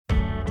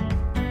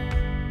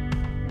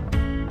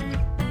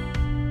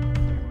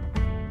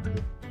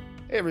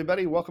Hey,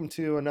 everybody. Welcome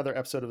to another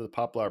episode of the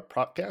Poplar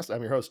Podcast.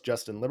 I'm your host,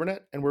 Justin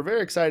Libernet, and we're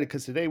very excited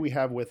because today we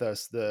have with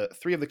us the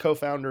three of the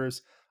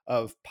co-founders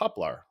of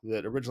Poplar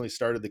that originally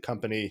started the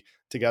company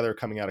together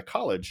coming out of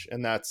college.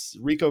 And that's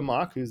Rico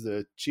Mok, who's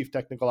the Chief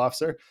Technical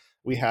Officer.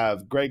 We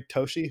have Greg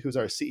Toschi, who's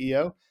our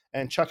CEO,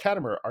 and Chuck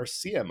Hattemer, our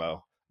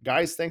CMO.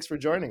 Guys, thanks for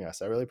joining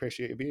us. I really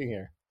appreciate you being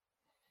here.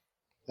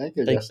 Thank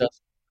you, Thanks, Justin.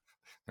 Justin.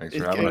 Thanks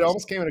for having It us.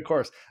 almost came in a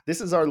course.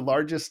 This is our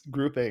largest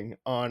grouping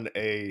on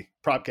a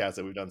podcast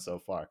that we've done so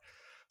far.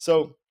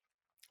 So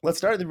let's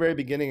start at the very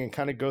beginning and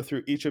kind of go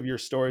through each of your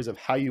stories of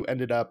how you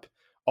ended up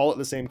all at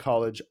the same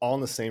college, all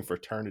in the same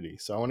fraternity.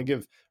 So I want to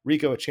give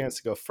Rico a chance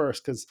to go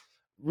first because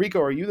Rico,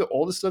 are you the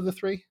oldest of the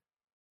three?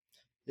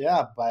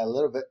 Yeah, by a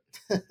little bit.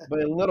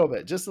 By a little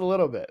bit, just a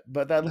little bit,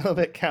 but that little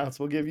bit counts.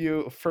 We'll give you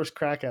a first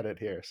crack at it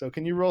here. So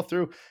can you roll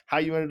through how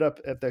you ended up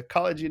at the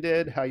college you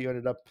did, how you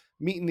ended up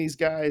meeting these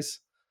guys?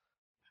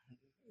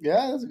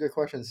 Yeah, that's a good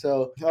question.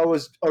 So I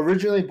was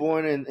originally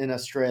born in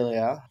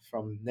Australia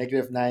from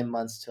 -9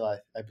 months till I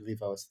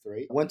believe I was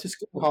 3. Went to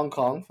school in Hong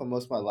Kong for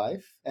most of my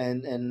life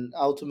and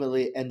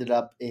ultimately ended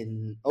up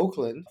in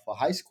Oakland for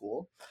high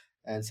school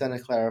and Santa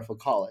Clara for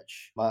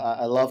college.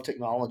 I love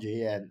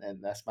technology and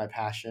that's my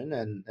passion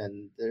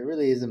and there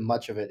really isn't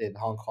much of it in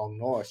Hong Kong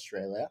nor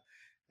Australia.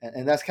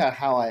 And that's kind of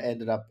how I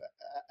ended up,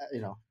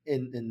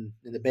 in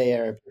the Bay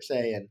Area per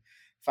se, and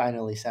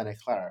finally Santa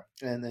Clara.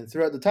 And then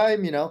throughout the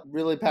time,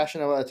 really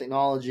passionate about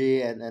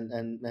technology and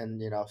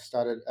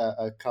started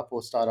a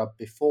couple startup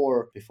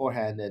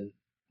beforehand and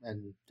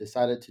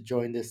decided to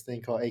join this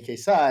thing called AK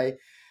Sci,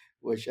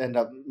 which ended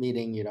up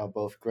meeting,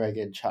 both Greg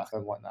and Chuck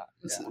and whatnot.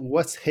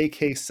 What's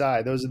Heike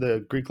Psi? Those are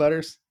the Greek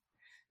letters?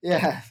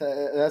 Yeah,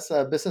 that's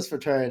a business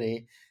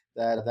fraternity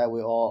that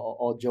we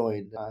all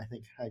joined. I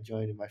think I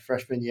joined in my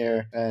freshman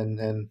year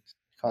and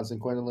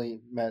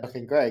consequently met Chuck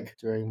and Greg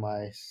during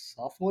my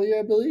sophomore year,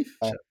 I believe.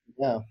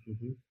 Yeah.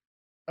 Mm-hmm.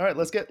 All right,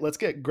 let's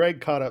get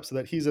Greg caught up so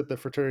that he's at the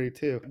fraternity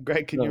too.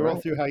 Greg, can you roll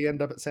through how you end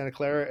up at Santa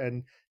Clara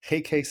and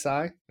Heike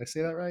Psi? Did I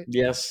say that right?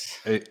 Yes.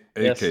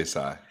 AK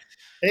Psi.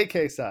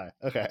 AK Psi.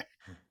 Okay.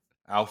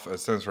 Alpha, it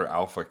stands for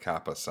Alpha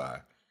Kappa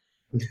Psi.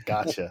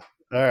 Gotcha.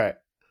 All right.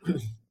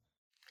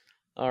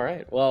 All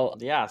right. Well,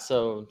 yeah.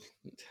 So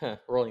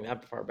rolling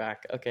that far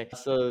back. Okay.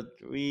 So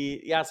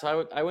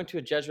I went to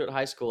a Jesuit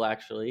high school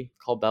actually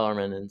called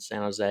Bellarmine in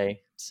San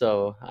Jose.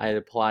 So I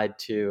applied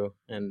to,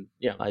 and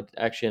I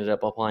actually ended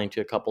up applying to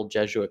a couple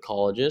Jesuit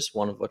colleges,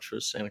 one of which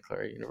was Santa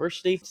Clara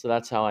University. So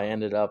that's how I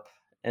ended up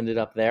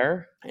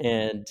there.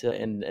 And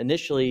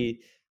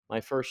initially,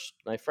 after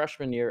my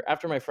freshman year, I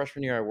took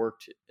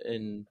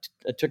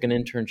an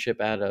internship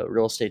at a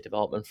real estate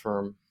development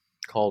firm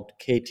called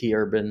KT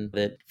Urban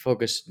that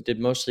did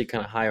mostly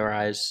kind of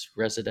high-rise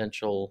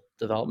residential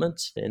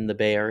developments in the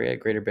Bay Area,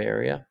 Greater Bay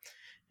Area,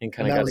 and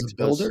kind of got exposed.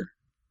 Builder.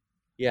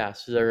 Yeah,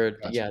 so they're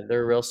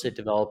a real estate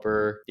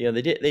developer. They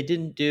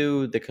didn't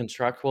do the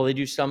construct. Well, they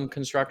do some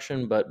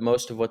construction, but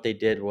most of what they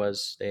did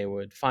was they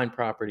would find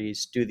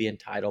properties, do the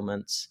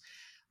entitlements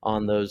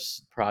on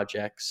those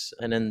projects,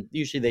 and then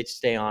usually they'd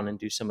stay on and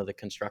do some of the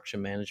construction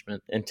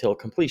management until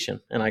completion.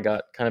 And I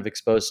got kind of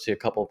exposed to a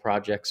couple of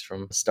projects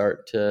from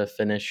start to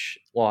finish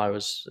while I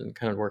was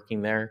kind of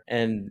working there.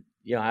 And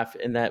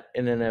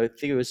then I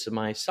think it was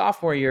my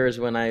sophomore year is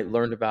when I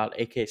learned about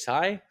AK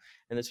Sci,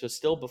 and this was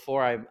still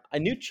before I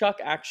knew Chuck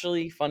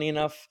actually. Funny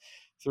enough,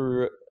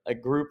 through a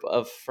group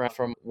of friends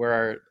from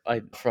where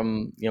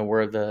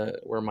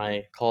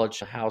my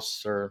college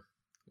house, or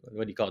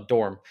what do you call it,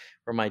 dorm,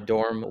 where my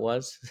dorm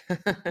was.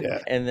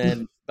 Yeah. And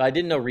then, but I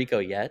didn't know Rico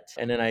yet.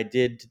 And then I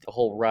did the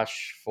whole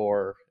rush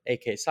for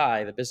AK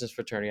Sci, the business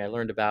fraternity. I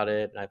learned about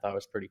it and I thought it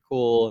was pretty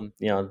cool. And,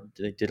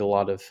 they did a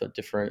lot of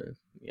different,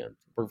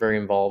 were very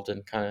involved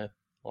in kind of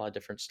a lot of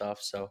different stuff.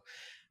 So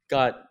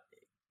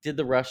did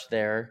the rush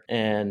there,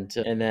 and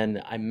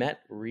then I met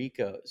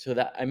Rico. So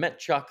that I met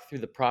Chuck through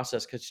the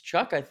process because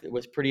Chuck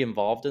was pretty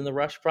involved in the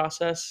rush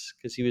process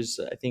because he was,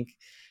 I think,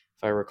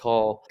 if I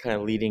recall, kind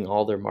of leading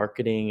all their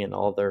marketing and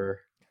all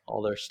their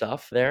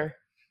stuff there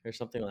or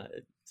something like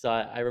that. So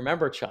I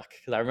remember Chuck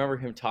because I remember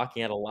him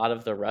talking at a lot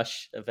of the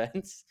rush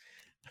events.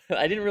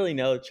 I didn't really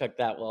know Chuck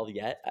that well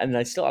yet, and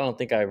I don't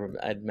think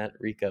I'd met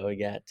Rico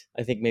yet.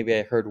 I think maybe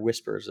I heard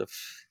whispers of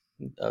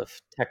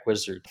Tech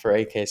Wizard for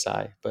AK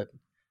Sci, but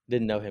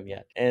didn't know him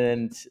yet.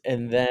 And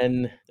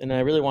then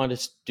I really wanted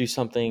to do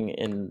something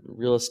in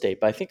real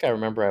estate, but I think I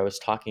remember I was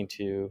talking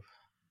to,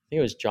 I think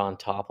it was John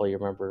Topple. You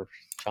remember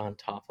John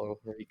Topple,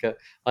 Rico?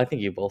 I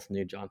think you both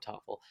knew John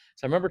Topple.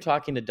 So I remember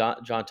talking to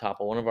John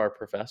Topple, one of our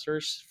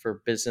professors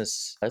for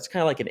business. It's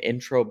kind of like an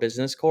intro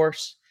business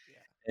course.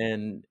 Yeah.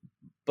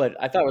 But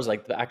I thought it was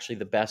actually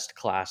the best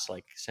class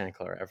like Santa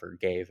Clara ever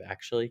gave,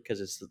 actually,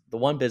 because it's the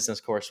one business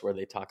course where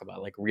they talk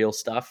about like real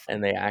stuff,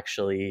 and they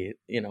actually,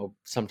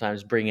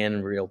 sometimes bring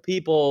in real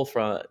people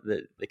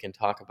that they can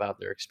talk about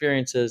their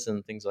experiences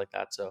and things like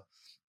that. So,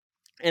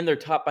 and they're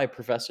taught by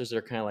professors that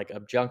are kind of like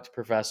adjunct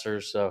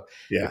professors. So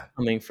yeah,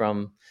 coming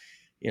from,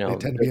 they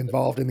tend to be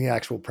involved in the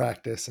actual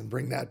practice and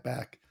bring that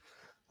back.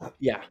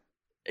 Yeah,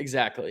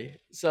 exactly.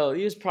 So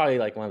he was probably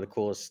like one of the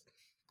coolest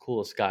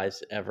coolest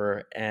guys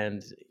ever,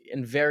 and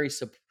very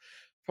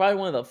probably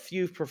one of the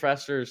few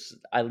professors,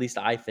 at least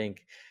I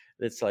think,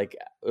 that's like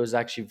it was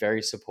actually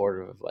very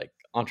supportive of like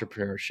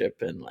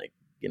entrepreneurship and like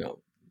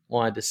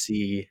wanted to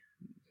see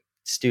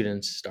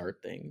students start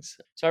things.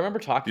 So I remember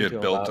He talking to had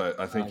him built, about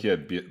I think he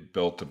had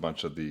built a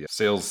bunch of the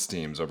sales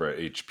teams over at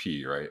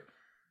HP, right?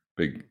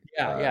 Big,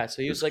 yeah.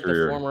 So he was his like the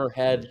career. former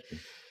head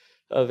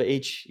of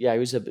Yeah, he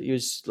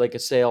was like a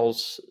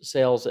sales,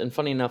 and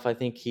funny enough, I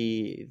think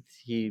he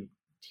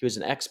was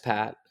an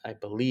expat, I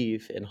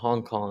believe, in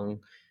Hong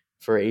Kong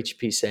for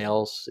HP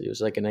sales. He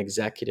was like an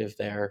executive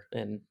there,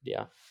 and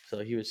yeah, so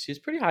he was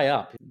pretty high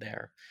up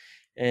there.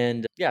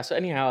 And yeah, so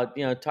anyhow,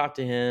 talked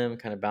to him,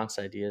 kind of bounced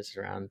ideas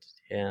around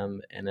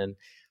him, and then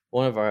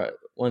one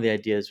of the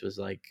ideas was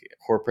like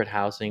corporate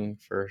housing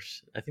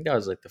first. I think that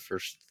was like the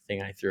first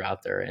thing I threw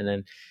out there, and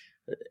then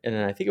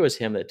I think it was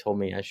him that told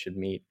me I should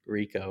meet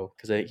Rico,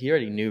 because he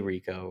already knew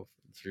Rico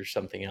through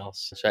something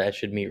else. So I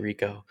should meet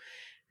Rico,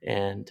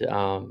 and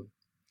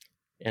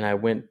I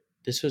went.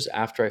 This was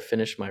after I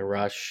finished my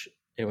rush.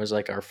 It was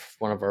like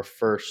one of our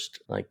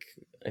first, like,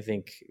 I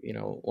think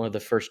one of the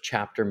first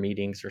chapter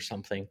meetings or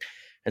something,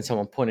 and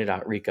someone pointed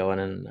out Rico,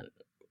 and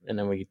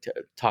then we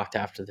talked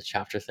after the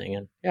chapter thing,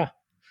 and yeah,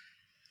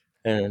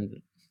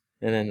 and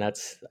then I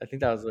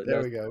think that was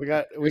There we go. We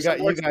there's got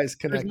some more you guys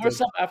there's more connected.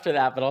 stuff after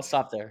that, but I'll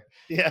stop there.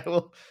 Yeah,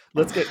 well,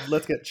 let's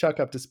get Chuck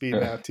up to speed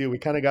now too. We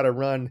kind of got to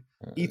run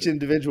each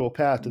individual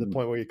path to the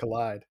point where you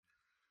collide.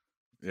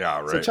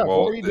 Yeah, So right. Chuck, what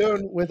Well, were you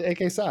doing with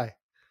AK Psi?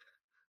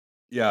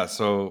 yeah,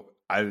 so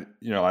I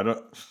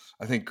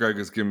think Greg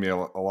has given me a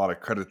lot of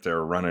credit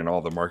there running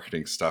all the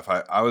marketing stuff.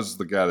 I was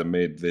the guy that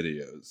made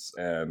videos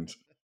and,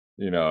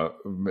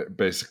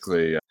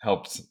 basically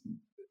helped.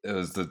 It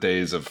was the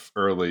days of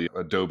early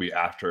Adobe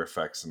After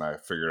Effects, and I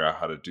figured out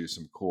how to do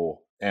some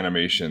cool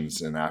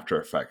animations in After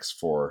Effects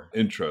for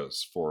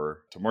intros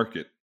to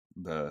market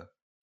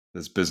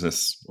this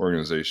business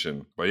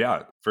organization. But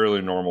yeah,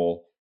 fairly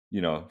normal,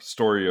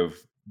 story of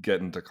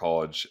getting to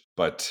college.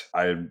 But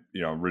I'm,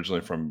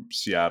 originally from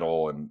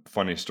Seattle, and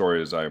funny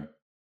story is I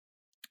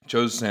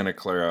chose Santa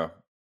Clara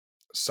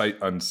sight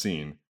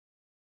unseen.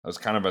 I was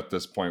kind of at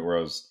this point where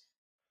I was,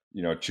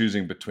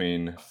 choosing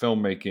between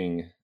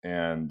filmmaking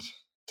and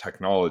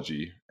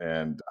technology.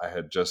 And I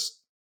had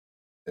just,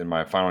 in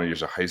my final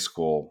years of high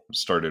school,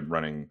 started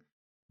running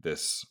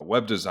this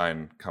web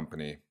design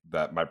company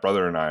that my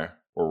brother and I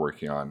were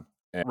working on.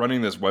 And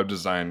running this web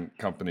design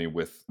company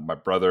with my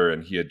brother,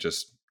 and he had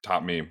just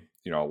taught me,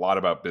 a lot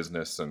about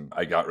business, and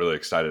I got really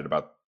excited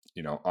about,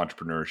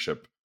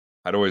 entrepreneurship.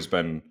 I'd always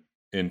been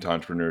into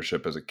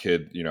entrepreneurship as a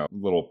kid,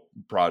 little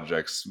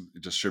projects,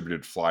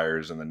 distributed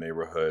flyers in the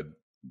neighborhood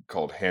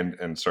called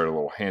and started a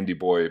little handy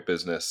boy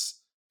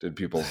business, did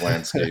people's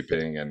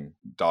landscaping and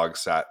dog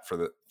sat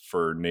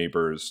for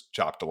neighbors,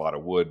 chopped a lot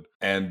of wood.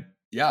 And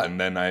yeah, and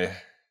then I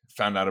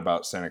found out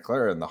about Santa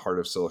Clara in the heart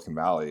of Silicon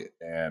Valley.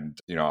 And,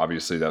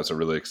 obviously that was a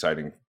really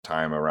exciting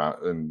time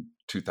around in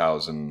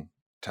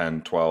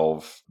 2010,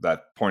 12,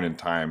 that point in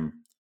time,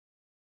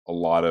 a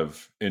lot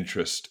of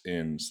interest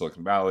in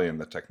Silicon Valley and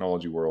the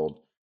technology world.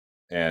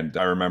 And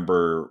I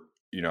remember,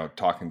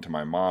 talking to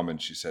my mom, and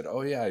she said,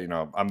 "Oh yeah,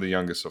 I'm the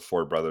youngest of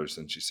four brothers."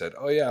 And she said,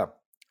 "Oh yeah,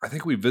 I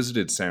think we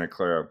visited Santa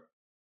Clara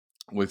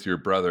with your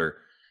brother,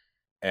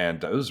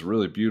 and it was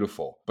really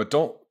beautiful. But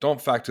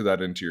don't factor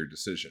that into your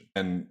decision."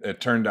 And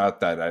it turned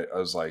out that I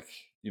was like,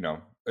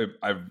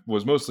 I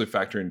was mostly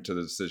factoring into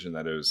the decision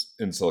that it was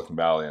in Silicon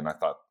Valley, and I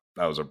thought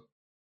that was a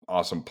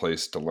awesome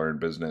place to learn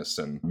business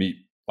and meet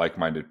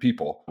like-minded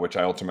people, which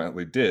I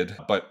ultimately did.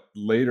 But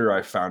later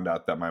I found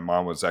out that my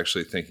mom was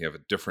actually thinking of a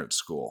different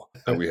school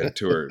that we had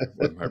toured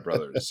with my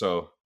brothers.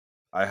 So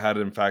I had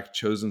in fact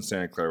chosen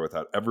Santa Clara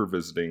without ever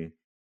visiting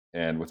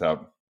and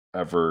without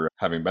ever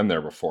having been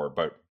there before.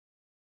 But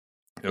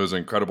it was an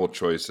incredible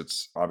choice.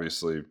 It's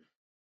obviously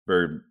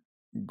very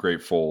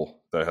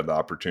grateful that I had the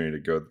opportunity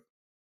to go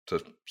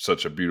to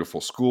such a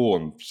beautiful school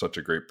and such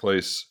a great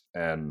place.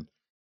 And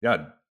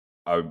yeah,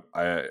 I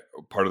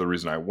part of the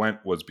reason I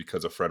went was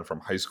because a friend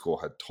from high school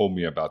had told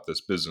me about this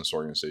business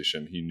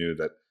organization. He knew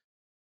that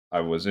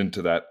I was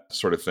into that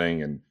sort of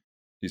thing, and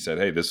he said,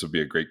 "Hey, this would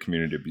be a great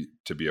community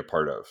to be a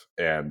part of,"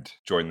 and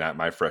joined that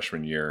my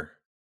freshman year.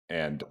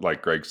 And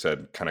like Greg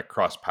said, kind of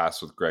cross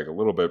paths with Greg a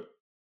little bit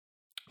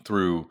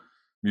through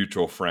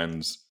mutual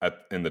friends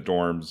in the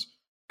dorms,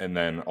 and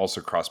then also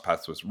cross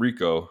paths with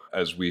Rico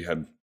as we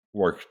had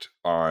worked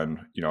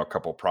on, a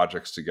couple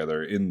projects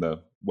together in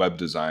the web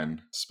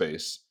design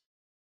space.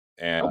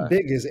 And How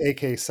big is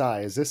AK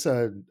Psi? Is this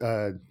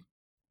a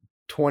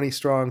 20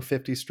 strong,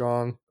 50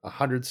 strong,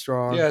 100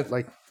 strong? yeah,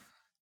 Like,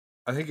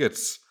 I think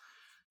it's,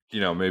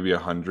 maybe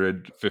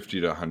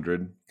 150 to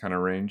 100 kind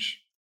of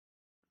range.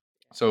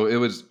 So it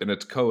was, and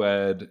it's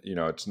co-ed,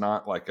 it's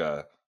not like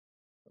a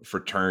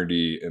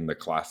fraternity in the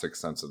classic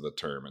sense of the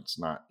term. It's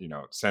not,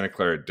 Santa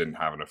Clara didn't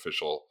have an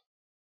official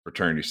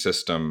fraternity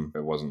system.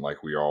 It wasn't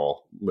like we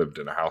all lived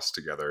in a house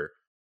together.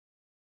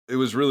 It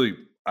was really,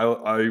 I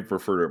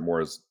refer to it more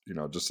as,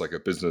 just like a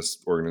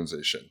business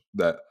organization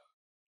that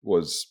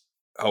was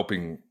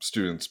helping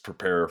students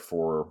prepare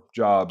for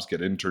jobs,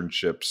 get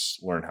internships,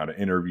 learn how to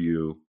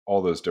interview,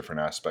 all those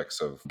different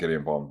aspects of getting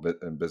involved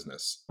in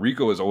business.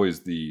 Rico is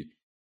always the,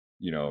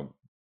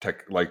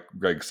 tech, like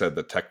Greg said,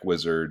 the tech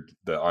wizard,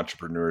 the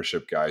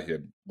entrepreneurship guy. He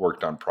had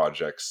worked on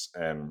projects,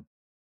 and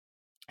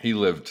he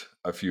lived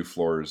a few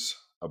floors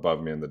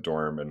above me in the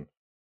dorm. And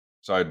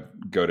so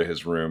I'd go to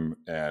his room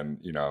and,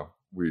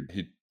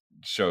 he'd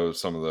show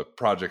some of the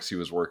projects he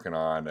was working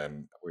on,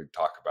 and we'd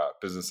talk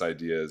about business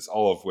ideas,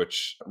 all of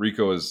which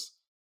Rico is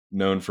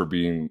known for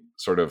being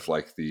sort of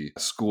like the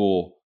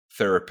school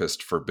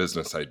therapist for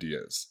business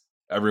ideas.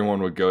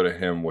 Everyone would go to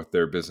him with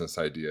their business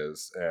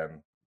ideas,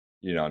 and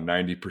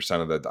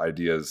 90% of the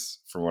ideas,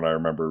 from what I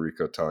remember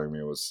Rico telling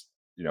me, was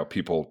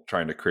people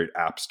trying to create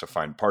apps to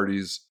find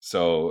parties.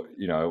 So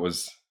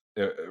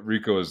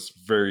Rico was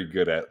very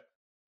good at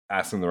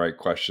asking the right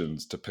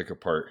questions to pick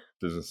apart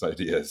business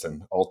ideas,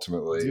 and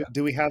ultimately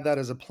do we have that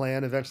as a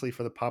plan eventually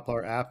for the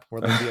Poplar app, where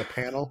there'll be a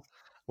panel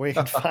where you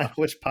can find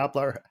which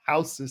Poplar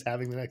house is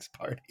having the next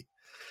party?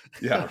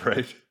 Yeah,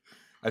 right.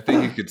 I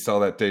think you could sell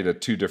that data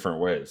two different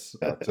ways,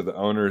 to the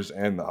owners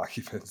and the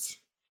occupants.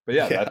 But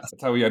yeah, that's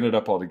how we ended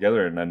up all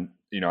together. And then,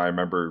 I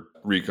remember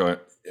Rico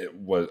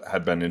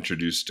had been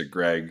introduced to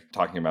Greg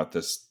talking about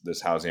this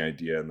housing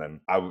idea. And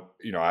then I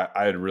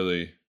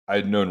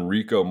had known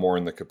Rico more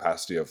in the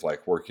capacity of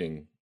like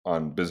working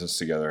on business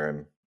together,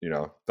 and,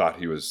 thought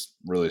he was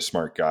really a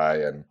smart guy.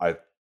 And I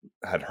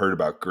had heard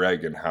about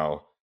Greg and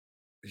how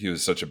he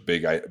was such a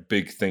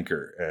big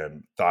thinker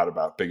and thought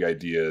about big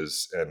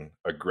ideas and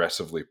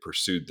aggressively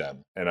pursued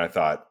them. And I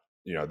thought,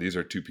 these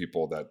are two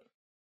people that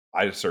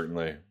I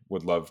certainly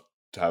would love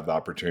to have the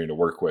opportunity to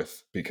work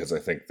with, because I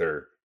think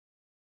they're,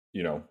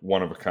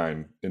 one of a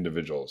kind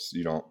individuals.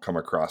 You don't come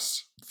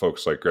across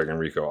folks like Greg and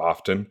Rico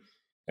often.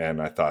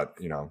 And I thought,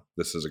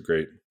 this is a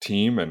great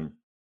team. And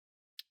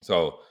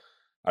so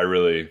I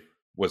really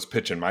was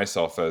pitching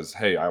myself as,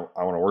 hey, I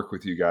want to work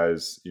with you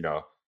guys.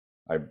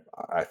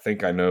 I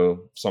think I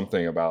know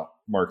something about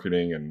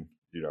marketing, and,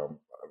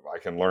 I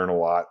can learn a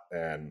lot,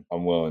 and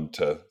I'm willing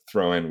to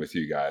throw in with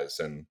you guys.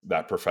 And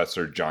that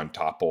professor, John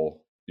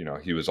Topple,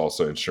 he was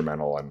also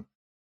instrumental in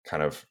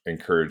kind of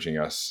encouraging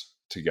us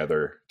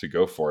together to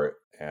go for it.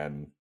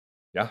 And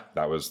yeah,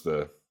 that was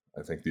the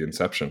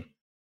inception.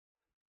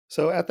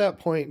 So at that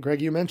point,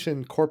 Greg, you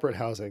mentioned corporate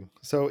housing.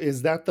 So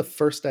is that the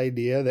first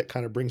idea that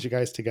kind of brings you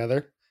guys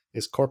together,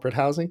 is corporate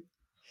housing?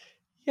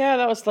 Yeah,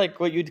 that was like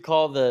what you'd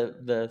call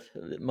the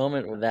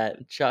moment where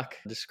that Chuck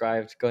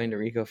described going to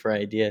Rico for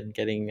an idea and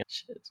getting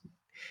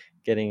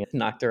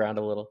knocked around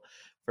a little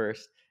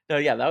first. No,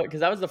 yeah, because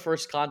that was the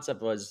first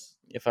concept. Was,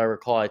 if I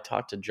recall, I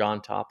talked to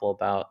John Topple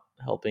about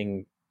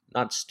helping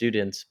not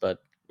students, but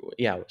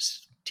it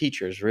was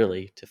teachers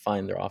really, to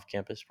find their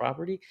off-campus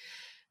property,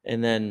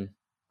 and then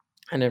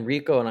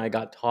Rico and I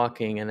got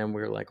talking, and then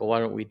we were like, well, why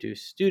don't we do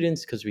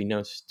students, because we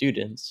know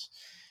students.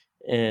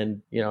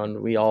 And and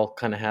we all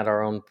kind of had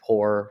our own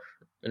poor,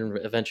 and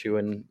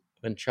eventually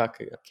when Chuck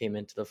came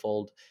into the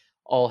fold,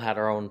 all had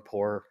our own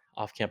poor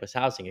off-campus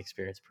housing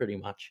experience pretty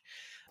much.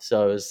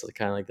 So it was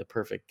kind of like the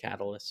perfect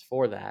catalyst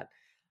for that.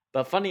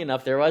 But funny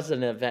enough, there was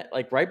an event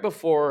like right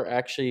before,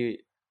 actually,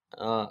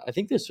 I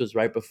think this was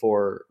right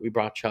before we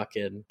brought Chuck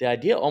in. The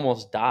idea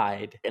almost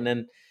died, and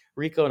then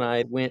Rico and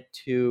I went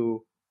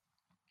to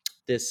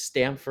this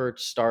Stanford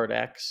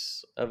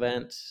StartX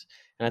event.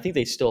 And I think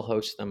they still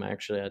host them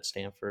actually at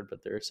Stanford, but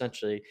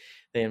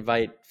they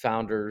invite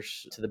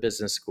founders to the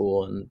business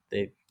school, and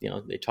they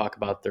talk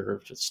about their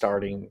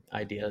starting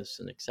ideas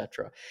and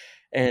etc.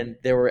 And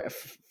there were,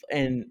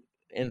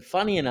 and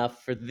funny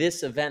enough, for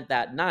this event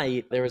that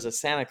night, there was a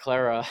Santa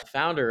Clara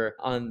founder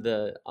on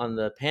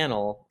the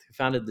panel who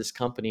founded this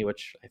company,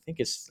 which I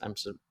think it's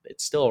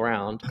still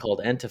around,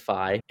 called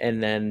Entify.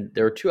 And then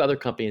there were two other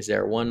companies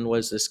there. One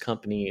was this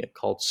company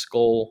called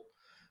Skull.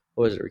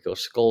 What was it, Rico?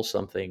 Skull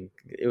something.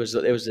 It was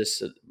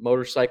this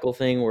motorcycle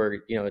thing where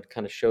it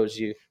kind of shows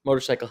you,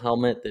 motorcycle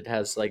helmet that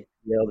has like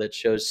that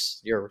shows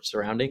your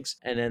surroundings.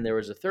 And then there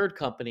was a third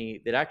company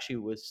that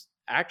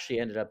actually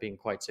ended up being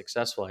quite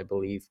successful, I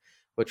believe,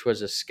 which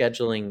was a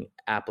scheduling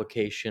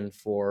application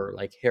for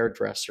like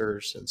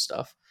hairdressers and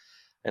stuff.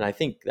 And I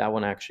think that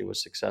one actually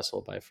was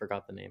successful, but I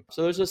forgot the name.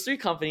 So there's those three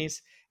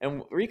companies,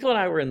 and Rico and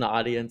I were in the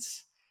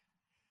audience.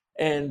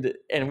 And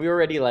we were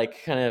already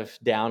like kind of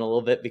down a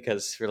little bit,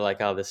 because we're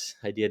like, oh, this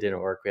idea didn't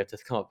work. We have to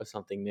come up with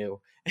something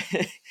new.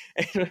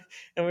 and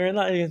we were in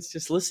the audience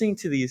just listening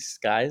to these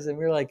guys, and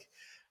we were like,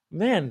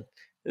 man,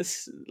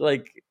 this,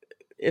 like,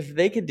 if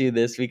they could do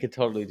this, we could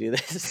totally do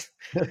this.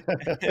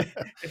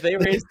 If they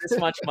raised this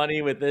much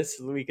money with this,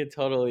 we could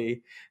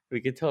totally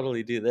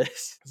do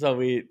this. So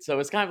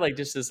it's kind of like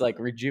just this like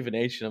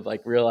rejuvenation of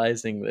like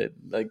realizing that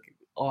like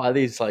all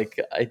these like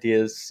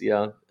ideas,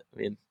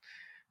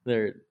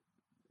 they're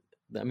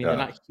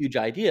not huge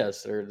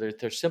ideas.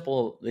 They're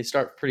simple. They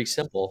start pretty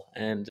simple,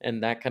 and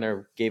that kind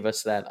of gave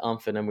us that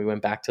umph. And then we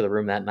went back to the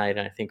room that night,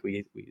 and I think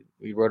we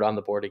wrote on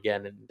the board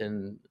again, and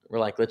then we're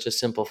like, let's just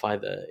simplify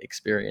the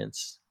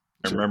experience.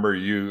 I remember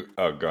you.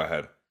 Oh, go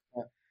ahead.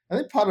 I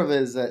think part of it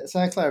is that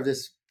Santa Clara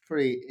just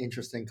pretty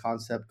interesting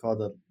concept called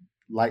the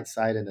light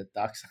side and the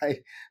dark side,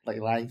 like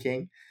Lion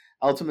King.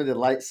 Ultimately, the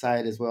light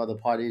side is where all the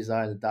parties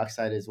are, and the dark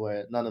side is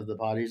where none of the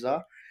parties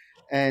are.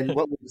 And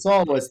what we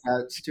saw was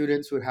that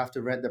students would have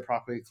to rent the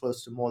property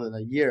close to more than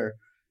a year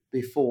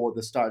before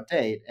the start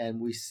date. And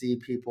we see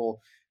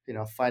people,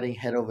 fighting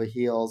head over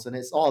heels. And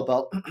it's all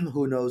about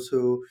who knows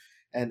who.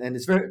 And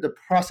the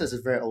process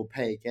is very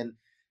opaque. And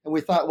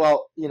we thought,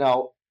 well,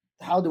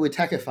 how do we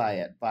techify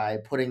it by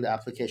putting the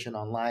application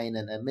online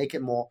and make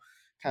it more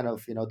kind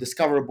of,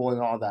 discoverable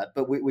and all that.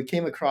 But we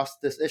came across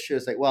this issue.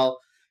 It's like, well,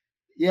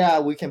 yeah,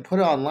 we can put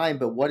it online,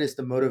 but what is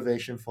the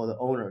motivation for the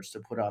owners to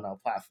put it on our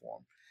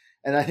platform?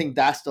 And I think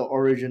that's the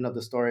origin of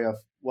the story of,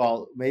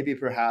 well, maybe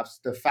perhaps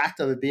the fact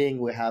of it being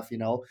we have,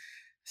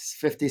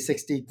 50,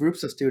 60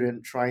 groups of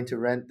students trying to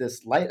rent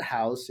this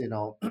lighthouse,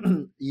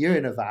 year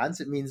in advance.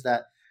 It means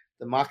that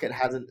the market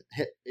hasn't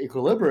hit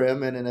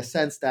equilibrium. And in a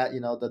sense that,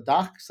 the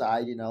dark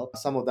side,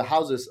 some of the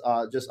houses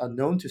are just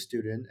unknown to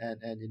student and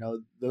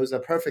those are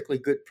perfectly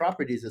good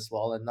properties as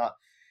well and not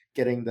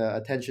getting the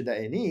attention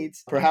that it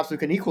needs. Perhaps we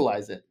can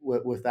equalize it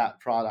with that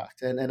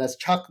product. And as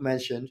Chuck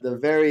mentioned, the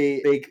very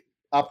big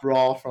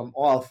uproar from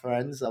all our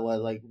friends were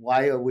like,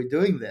 why are we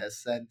doing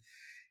this? And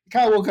it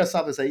kind of woke us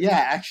up and said, yeah,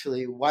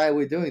 actually, why are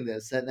we doing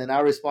this? And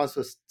our response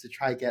was to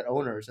try to get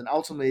owners. And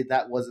ultimately,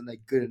 that wasn't a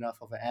good enough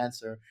of an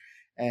answer.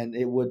 And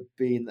it would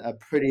be a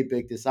pretty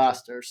big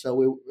disaster. So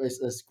we,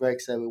 as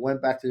Greg said, we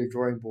went back to the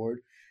drawing board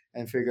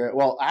and figured,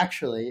 well,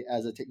 actually,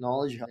 as a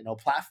technology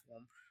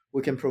platform,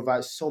 we can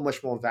provide so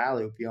much more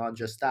value beyond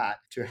just that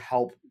to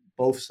help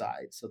both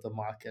sides of the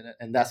market.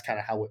 And that's kind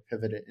of how we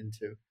pivoted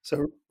into.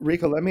 So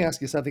Rico, let me ask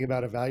you something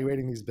about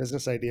evaluating these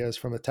business ideas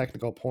from a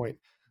technical point.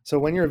 So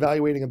when you're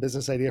evaluating a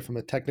business idea from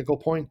a technical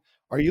point,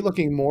 are you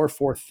looking more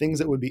for things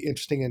that would be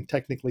interesting and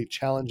technically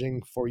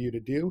challenging for you to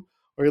do?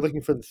 Or are you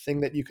looking for the thing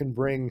that you can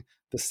bring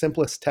the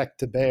simplest tech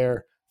to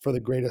bear for the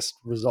greatest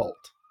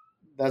result?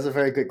 That's a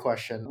very good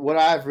question. What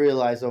I've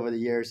realized over the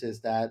years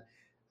is that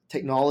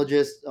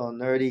technologists or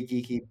nerdy,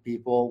 geeky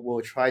people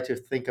will try to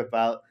think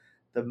about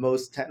the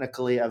most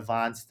technically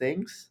advanced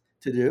things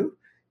to do.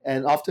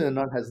 And often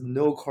enough has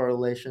no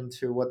correlation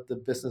to what the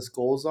business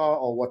goals are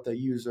or what the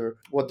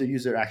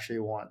user actually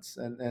wants.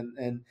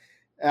 And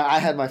I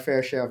had my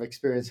fair share of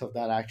experience of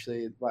that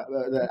actually. But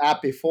the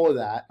app before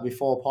that,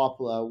 before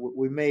Poplar,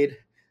 we made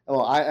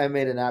I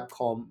made an app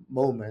called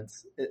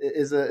Moments. It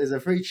is a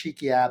very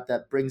cheeky app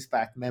that brings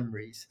back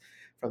memories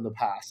from the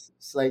past.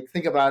 It's like,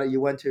 think about it.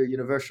 You went to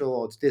Universal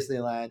or to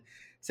Disneyland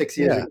 6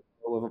 years ago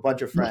with a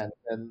bunch of friends.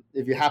 And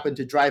if you happen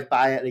to drive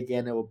by it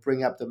again, it will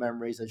bring up the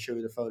memories and show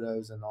you the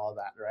photos and all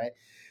that, right?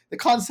 The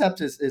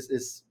concept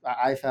is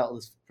I felt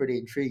was pretty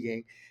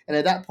intriguing. And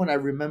at that point, I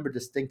remember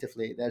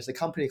distinctively, there's a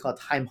company called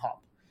Time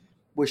Hop,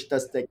 which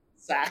does the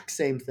exact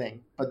same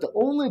thing. But the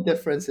only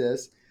difference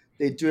is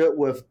they do it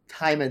with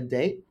time and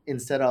date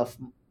instead of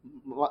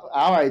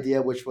our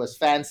idea, which was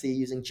fancy,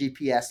 using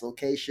GPS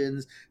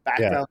locations,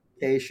 background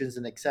locations,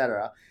 and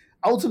etc.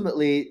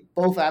 Ultimately,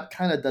 both app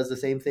kind of does the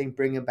same thing,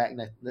 bringing back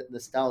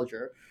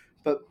nostalgia.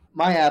 But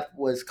my app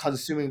was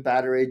consuming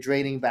battery,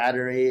 draining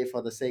battery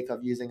for the sake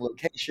of using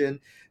location.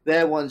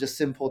 Their one just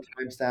simple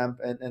timestamp,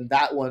 and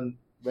that one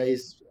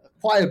raised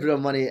quite a bit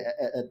of money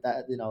at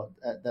that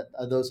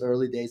at those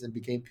early days and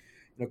became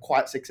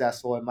quite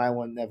successful. And my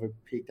one never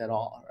peaked at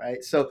all,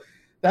 right? So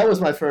that was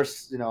my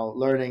first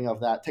learning of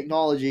that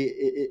technology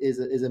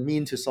is a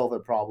mean to solve a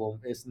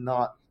problem. It's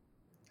not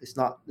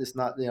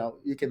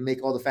you can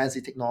make all the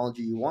fancy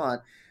technology you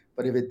want,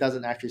 but if it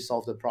doesn't actually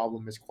solve the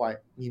problem, it's quite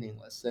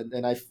meaningless.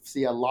 And I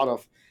see a lot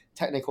of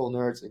technical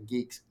nerds and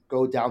geeks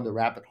go down the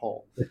rabbit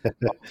hole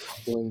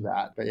doing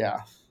that. But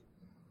yeah.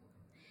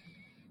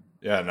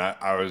 Yeah, and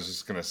I was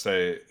just going to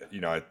say,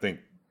 I think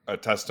a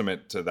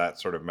testament to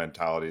that sort of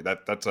mentality,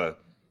 that's a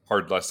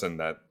hard lesson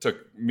that took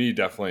me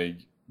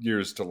definitely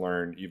years to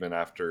learn, even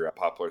after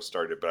Poplar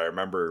started. But I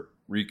remember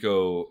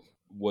Rico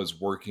was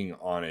working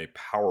on a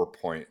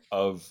PowerPoint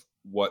of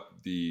what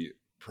the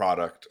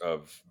product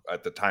of,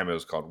 at the time it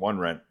was called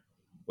OneRent,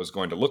 was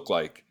going to look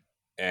like.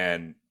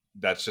 And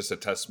that's just a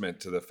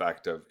testament to the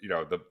fact of,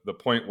 the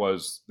point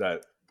was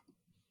that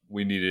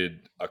we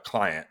needed a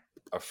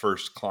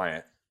first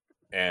client.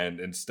 And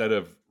instead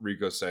of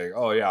Rico saying,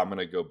 oh yeah, I'm going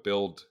to go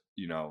build,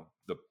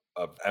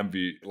 of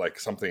MV, like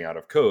something out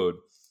of code,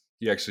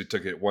 he actually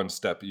took it one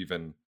step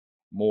even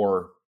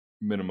more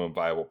minimum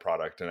viable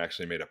product and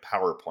actually made a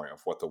PowerPoint of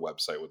what the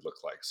website would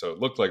look like. So it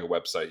looked like a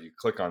website. You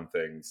click on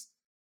things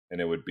and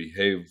it would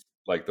behave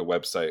like the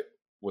website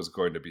was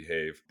going to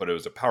behave, but it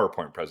was a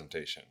PowerPoint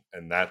presentation.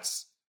 And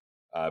that's,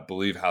 I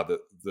believe, how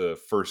the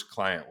first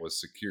client was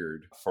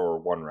secured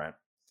for OneRent.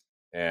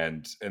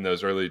 And in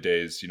those early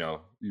days,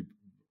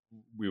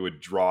 we would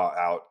draw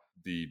out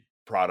the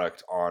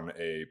product on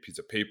a piece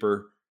of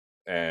paper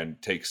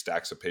and take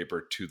stacks of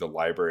paper to the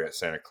library at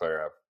Santa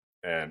Clara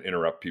and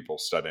interrupt people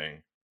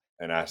studying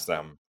and ask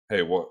them,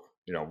 hey, what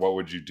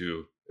would you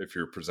do if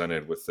you're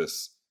presented with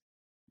this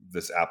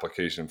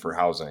application for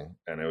housing?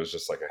 And it was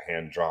just like a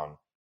hand drawn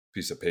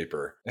piece of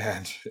paper,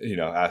 and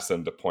ask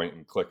them to point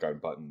and click on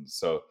buttons.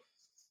 So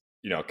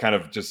kind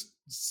of just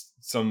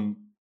some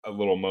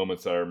little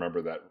moments that I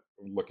remember that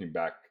looking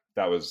back,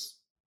 that was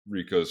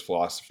Rico's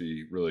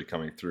philosophy really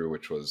coming through,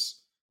 which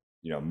was,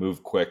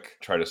 move quick,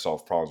 try to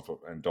solve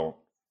problems, and don't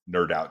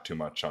nerd out too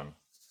much on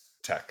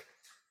tech.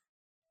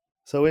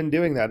 So in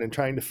doing that and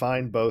trying to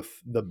find both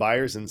the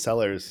buyers and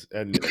sellers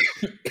and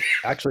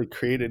actually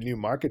create a new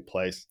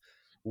marketplace,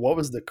 what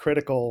was the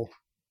critical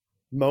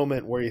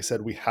moment where you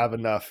said, we have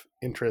enough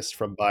interest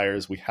from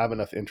buyers, we have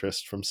enough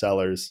interest from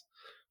sellers,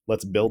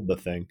 let's build the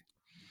thing?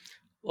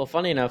 Well,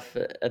 funny enough,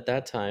 at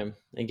that time,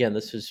 again,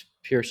 this was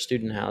pure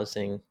student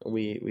housing.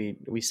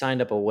 We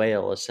signed up a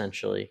whale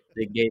essentially.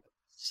 They gave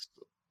us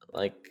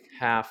like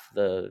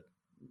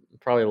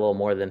probably a little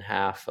more than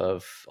half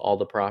of all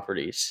the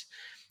properties.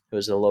 It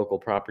was a local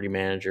property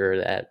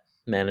manager that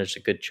managed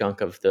a good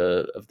chunk of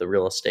the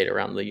real estate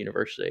around the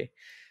university.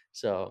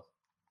 So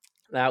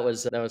that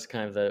was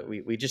kind of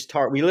we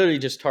literally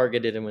just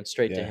targeted and went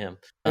straight to him.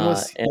 And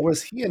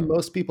was he and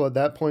most people at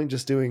that point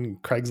just doing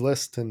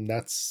Craigslist, and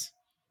that's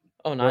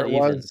not even. He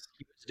was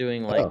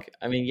doing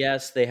I mean,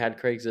 yes, they had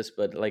Craigslist,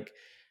 but like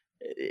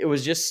it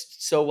was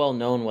just so well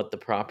known what the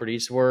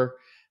properties were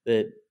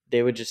that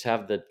they would just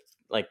have the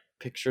like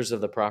pictures of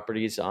the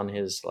properties on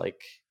his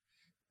like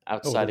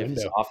outside of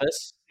his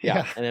office.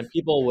 Yeah. And then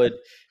people would,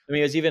 I mean,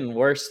 it was even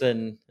worse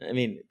than,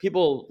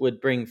 people would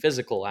bring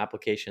physical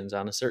applications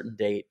on a certain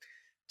date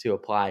to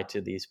apply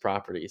to these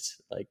properties,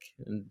 like,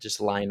 and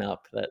just line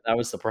up. That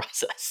was the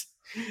process.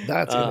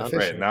 That's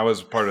inefficient. Right. And that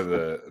was part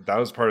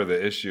of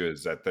the issue,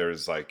 is that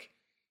there's like,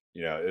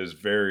 it was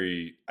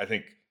very, I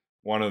think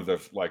one of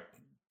the like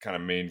kind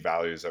of main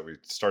values that we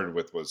started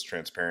with was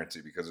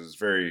transparency, because it was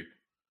very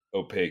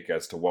opaque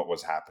as to what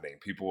was happening.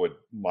 People would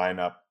line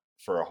up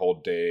for a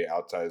whole day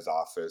outside his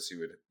office. He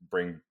would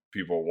bring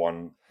people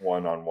one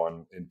on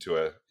one into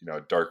a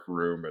dark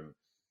room and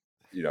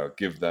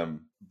give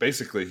them,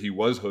 basically he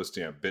was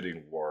hosting a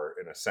bidding war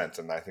in a sense.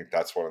 And I think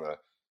that's one of the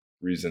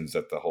reasons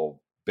that the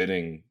whole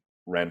bidding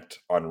rent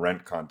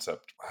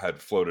concept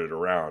had floated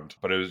around,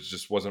 but it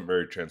just wasn't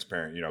very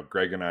transparent.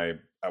 Greg and I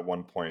at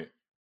one point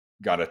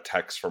got a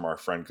text from our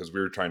friend, because we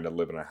were trying to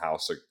live in a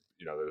house, like,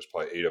 there's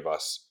probably 8 of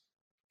us,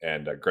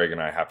 and Greg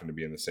and I happened to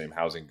be in the same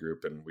housing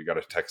group, and we got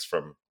a text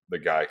from the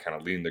guy kind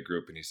of leading the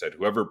group, and he said,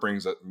 whoever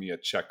brings me a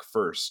check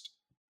first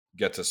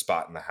gets a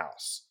spot in the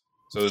house.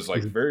 So it was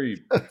like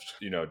very,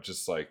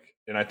 just like,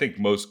 and I think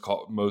most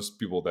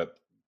people that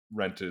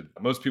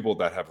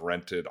have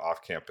rented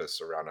off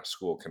campus around a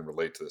school can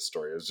relate to this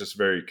story. It was just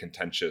very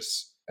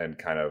contentious and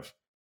kind of,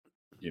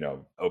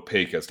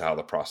 opaque as to how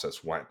the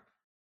process went.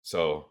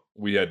 So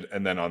we had,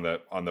 and then on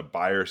the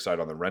buyer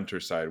side, on the renter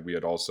side, we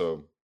had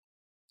also,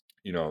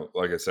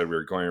 like I said, we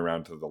were going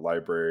around to the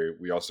library.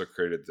 We also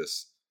created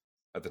this,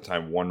 at the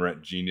time, One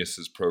Rent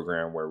Geniuses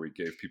program, where we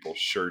gave people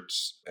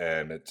shirts,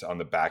 and it's on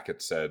the back,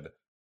 it said,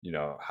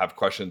 have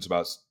questions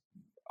about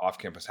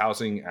off-campus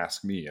housing,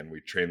 ask me. And we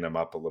trained them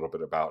up a little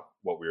bit about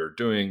what we were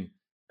doing.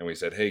 And we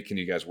said, hey, can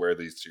you guys wear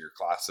these to your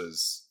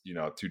classes,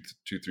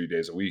 2-3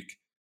 days a week?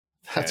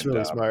 That's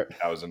really smart.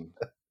 That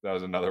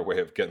was another way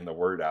of getting the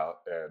word out,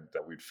 and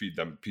that we'd feed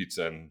them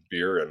pizza and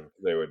beer, and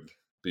they would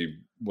be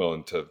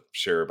willing to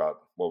share about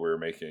what we were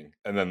making.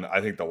 And then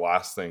I think the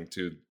last thing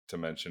to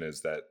mention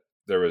is that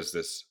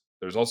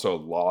there's also a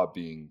law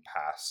being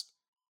passed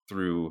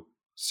through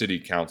city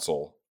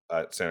council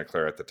at Santa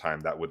Clara at the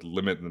time that would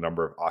limit the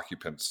number of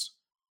occupants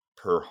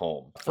per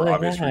home for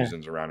obvious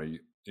reasons around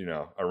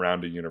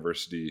a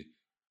university.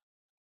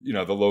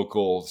 The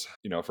locals,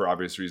 for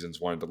obvious reasons,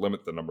 wanted to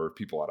limit the number of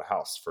people at a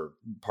house for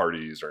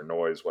parties or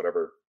noise,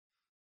 whatever.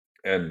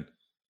 And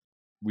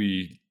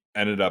we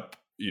ended up,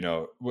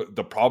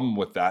 the problem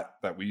with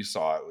that we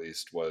saw, at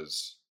least,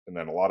 was, and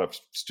then a lot of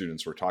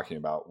students were talking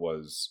about,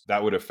 was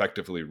that would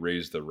effectively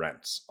raise the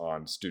rents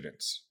on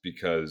students,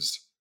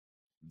 because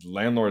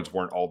landlords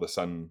weren't all of a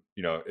sudden,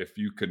 if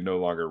you could no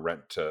longer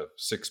rent to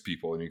 6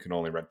 people and you can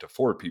only rent to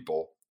 4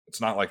 people,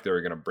 it's not like they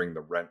were going to bring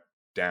the rent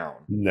down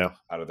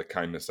out of the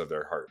kindness of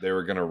their heart. They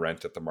were going to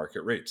rent at the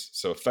market rates.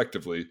 So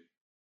effectively,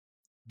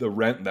 the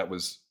rent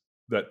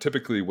that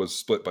typically was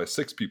split by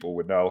 6 people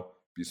would now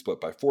be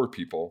split by 4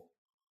 people,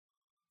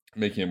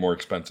 making it more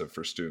expensive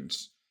for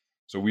students.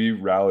 So we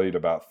rallied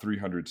about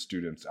 300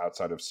 students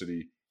outside of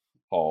City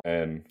Hall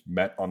and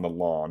met on the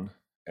lawn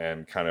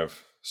and kind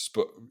of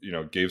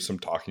gave some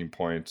talking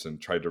points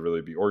and tried to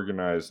really be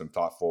organized and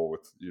thoughtful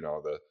with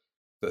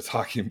the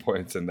talking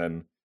points, and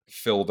then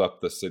filled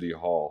up the City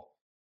Hall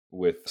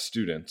with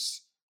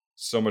students,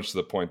 so much to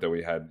the point that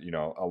we had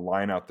a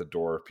line out the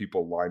door,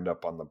 people lined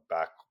up on the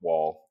back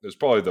wall. There's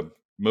probably the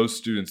most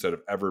students that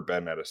have ever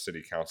been at a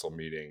city council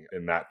meeting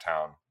in that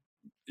town,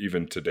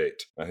 even to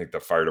date. I think the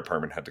fire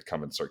department had to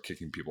come and start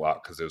kicking people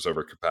out because it was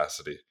over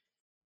capacity.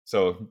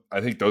 So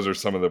I think those are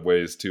some of the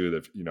ways too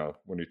that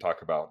when you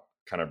talk about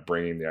kind of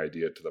bringing the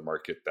idea to the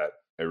market, that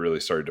it really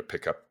started to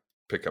pick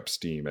up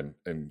steam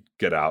and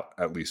get out,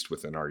 at least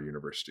within our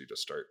university, to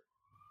start.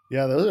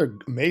 Yeah, those are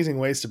amazing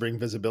ways to bring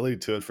visibility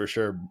to it, for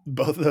sure.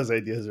 Both of those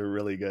ideas are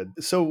really good.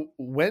 So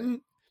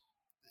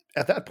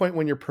at that point,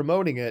 when you're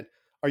promoting it,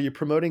 are you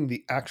promoting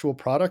the actual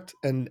product?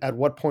 And at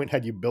what point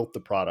had you built the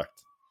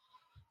product,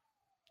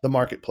 the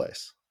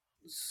marketplace?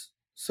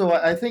 So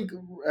I think,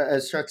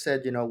 as Chuck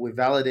said, we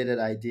validated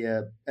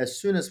idea. As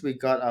soon as we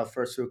got our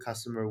first real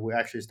customer, we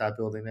actually start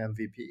building the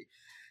MVP.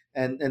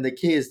 And the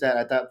key is that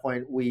at that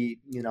point we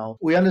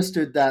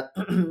understood that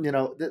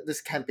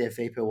this can't be a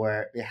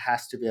vaporware. It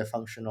has to be a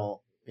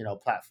functional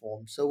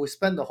platform. So we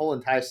spent the whole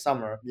entire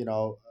summer.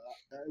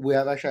 We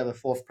have a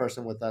fourth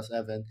person with us,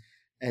 Evan,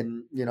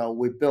 and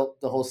we built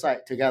the whole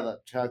site together.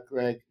 Chuck,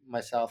 Greg,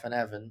 myself, and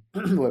Evan.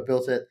 We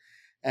built it,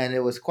 and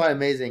it was quite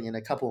amazing. In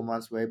a couple of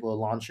months, we were able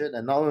to launch it,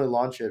 and not only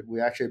launch it, we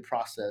actually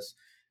processed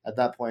at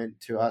that point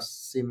to us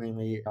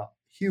seemingly a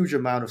huge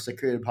amount of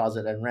security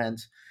deposit and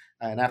rent,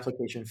 an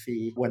application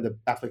fee when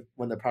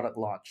the product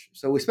launched.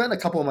 So we spent a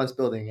couple of months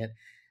building it,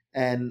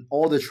 and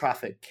all the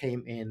traffic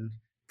came in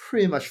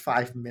pretty much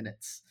 5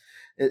 minutes.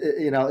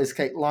 It's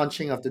like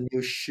launching of the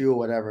new shoe or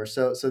whatever.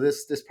 So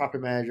this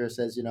property manager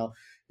says,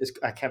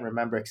 I can't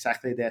remember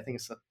exactly. I think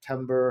it's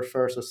September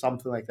 1st or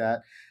something like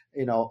that.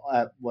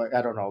 At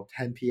I don't know,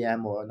 10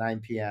 p.m. or 9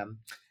 p.m.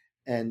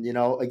 And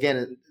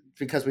again,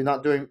 because we're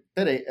not doing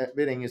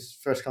bidding is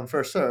first come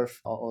first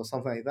serve or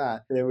something like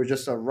that. There was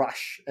just a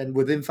rush, and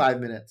within 5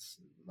 minutes,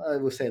 I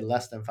would say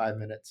less than 5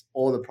 minutes,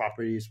 all the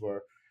properties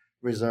were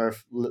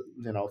reserved,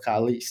 kind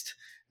of leased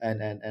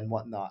and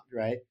whatnot,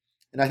 right?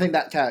 And I think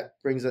that kind of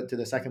brings it to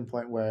the second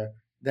point, where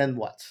then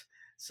what?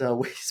 So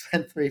we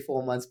spent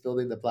 3-4 months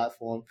building the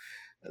platform.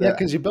 Yeah,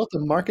 because you built a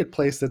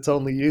marketplace that's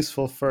only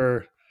useful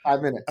for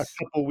 5 minutes, a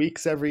couple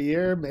weeks every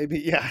year, maybe.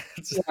 Yeah,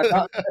 it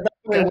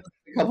wasn't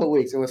a couple of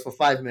weeks. It was for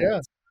 5 minutes.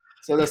 Yeah.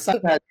 So the site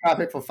had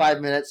traffic for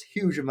 5 minutes,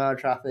 huge amount of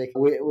traffic.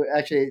 We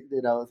actually,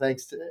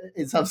 thanks to,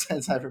 in some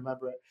sense, I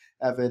remember,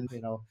 Evan,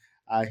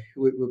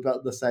 we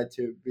built the site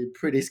to be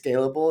pretty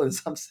scalable in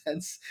some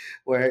sense,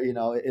 where,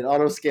 it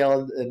auto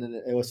scaled and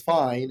it was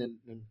fine.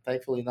 And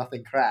thankfully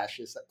nothing crashed.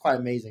 It's quite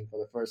amazing for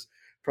the first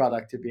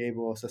product to be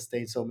able to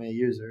sustain so many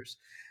users.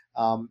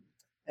 And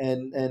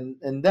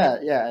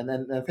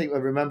then I think I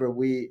remember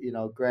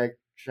Greg,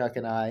 Chuck,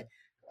 and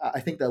I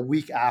think the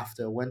week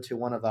after went to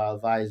one of our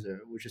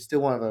advisor, which is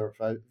still one of our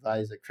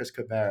advisor, Chris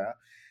Cabrera,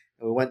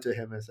 and we went to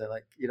him and said,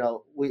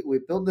 we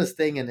built this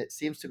thing and it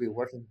seems to be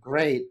working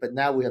great, but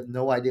now we have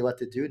no idea what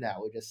to do now.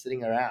 We're just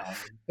sitting around.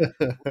 We're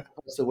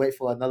supposed to wait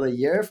for another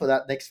year for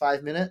that next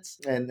 5 minutes,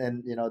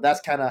 and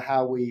that's kind of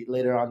how we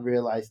later on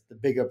realized the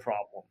bigger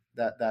problem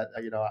that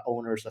our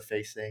owners are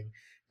facing,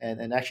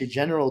 and actually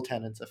general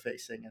tenants are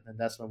facing, and then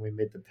that's when we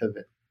made the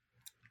pivot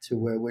to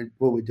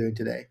what we're doing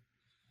today.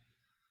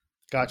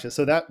 Gotcha.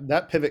 So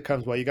that pivot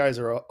comes while you guys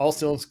are all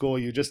still in school.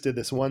 You just did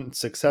this one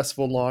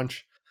successful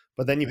launch,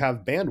 but then you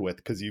have bandwidth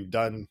because you've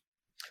done.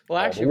 Well,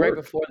 actually, right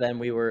before then,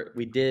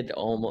 we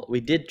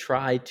did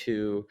try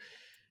to.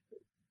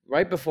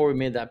 Right before we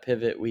made that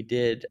pivot, we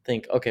did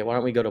think, okay, why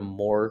don't we go to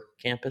more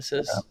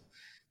campuses,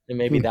 and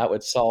maybe that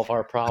would solve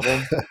our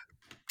problem.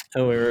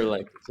 And we were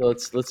like, so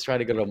let's try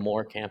to go to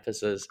more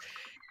campuses,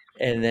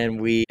 and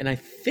then I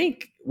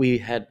think we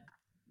had.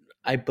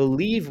 I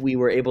believe we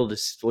were able to.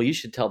 Well, you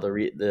should tell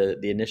the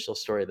initial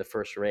story of the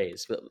first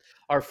raise. But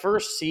our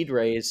first seed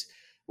raise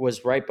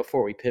was right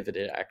before we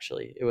pivoted.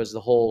 Actually, it was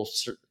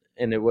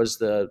and it was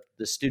the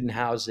student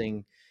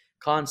housing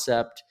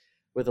concept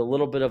with a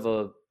little bit of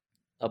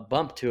a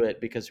bump to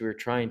it, because we were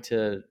trying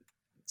to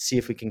see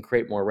if we can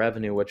create more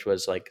revenue, which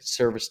was like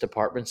service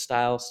department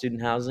style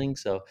student housing.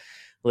 So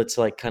let's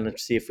kind of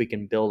see if we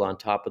can build on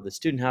top of the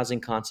student housing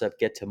concept,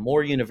 get to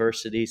more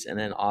universities, and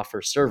then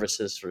offer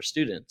services for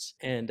students.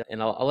 And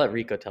I'll let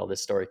Rico tell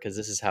this story, because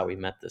this is how we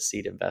met the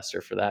seed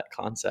investor for that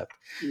concept.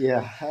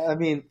 Yeah, I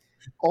mean,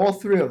 all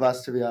three of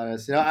us, to be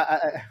honest,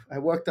 I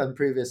worked on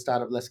previous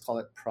startup, let's call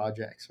it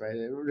projects, right?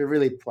 They're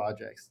really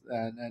projects,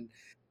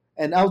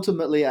 and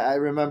ultimately, I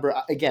remember,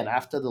 again,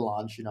 after the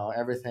launch,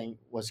 everything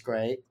was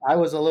great. I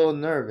was a little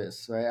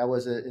nervous, right? I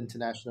was an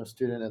international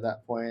student at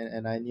that point,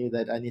 and I knew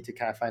that I need to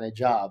kind of find a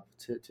job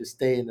to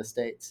stay in the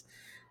States.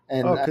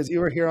 And because you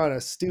were here on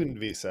a student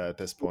visa at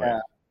this point.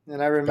 Yeah,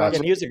 and I remember.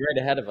 And he was a grade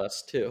ahead of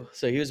us too,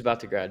 so he was about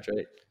to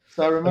graduate.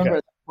 So I remember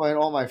at that point,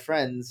 all my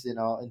friends,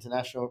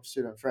 international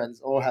student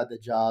friends, all had the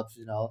jobs,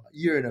 a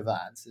year in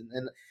advance,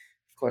 and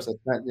of course I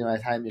spent my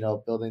time,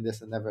 building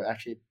this and never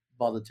actually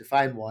bothered to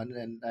find one,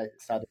 and I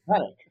started to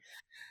panic.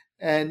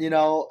 And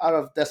out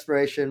of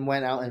desperation,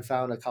 went out and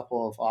found a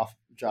couple of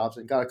jobs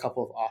and got a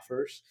couple of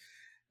offers.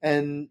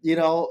 And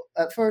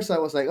at first I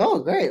was like,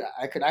 oh great,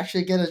 I could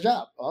actually get a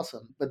job,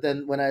 awesome. But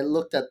then when I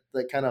looked at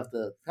the kind of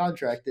the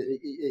contract,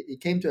 it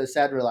came to a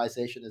sad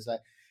realization: is that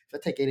if I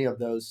take any of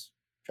those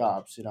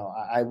jobs,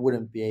 I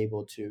wouldn't be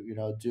able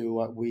to do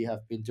what we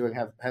have been doing,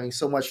 having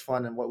so much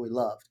fun and what we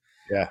loved.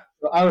 Yeah.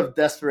 So out of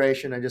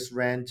desperation, I just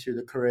ran to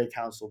the career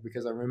council,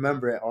 because I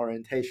remember at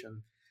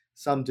orientation,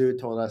 some dude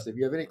told us, if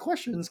you have any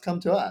questions, come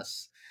to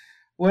us.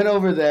 Went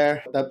over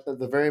there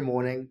the very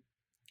morning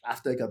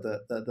after I got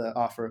the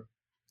offer,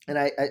 and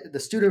the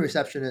student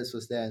receptionist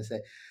was there and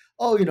said,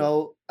 oh,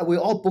 we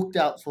all booked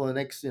out for the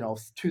next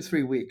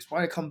 2-3 weeks. Why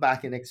don't you come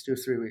back in the next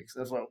 2-3 weeks?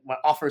 That's what my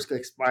offers could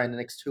expire in the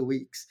next 2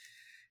 weeks.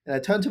 And I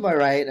turned to my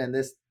right, and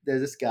there's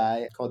this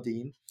guy called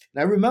Dean.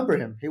 And I remember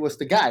him. He was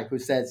the guy who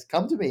says,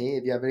 "Come to me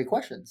if you have any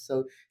questions."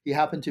 So he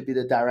happened to be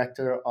the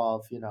director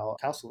of,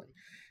 counseling.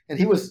 And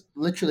he was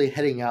literally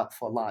heading out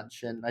for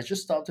lunch. And I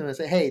just stopped him and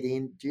said, "Hey,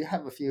 Dean, do you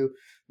have a few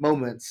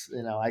moments?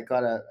 I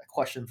got a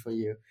question for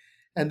you."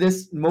 And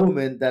this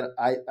moment that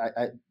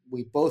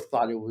we both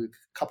thought it would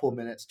a couple of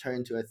minutes turned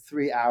into a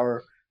 3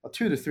 hour or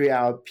 2 to 3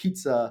 hour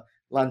pizza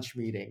lunch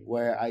meeting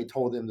where I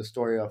told him the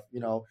story of,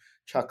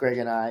 Chuck, Greg,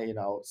 and I,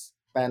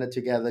 banded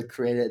together,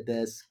 created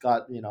this,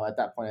 got, at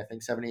that point, I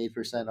think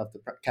 78% of the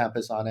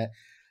campus on it,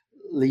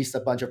 leased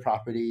a bunch of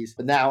properties.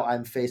 But now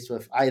I'm faced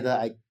with either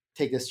I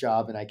take this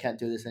job and I can't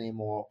do this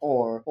anymore,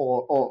 or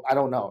I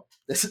don't know.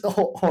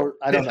 Or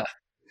I don't know.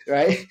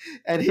 Right.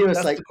 And he was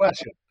That's like, the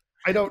question.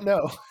 I don't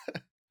know.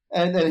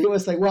 And then he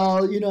was like,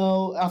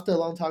 well, after a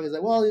long talk, he's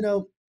like,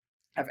 well,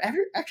 I've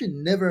actually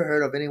never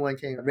heard of anyone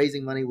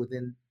raising money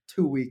within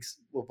 2 weeks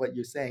of what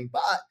you're saying,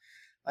 but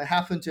I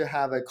happen to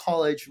have a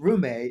college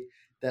roommate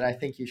that I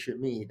think you should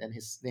meet, and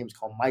his name's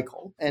called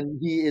Michael, and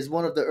he is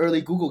one of the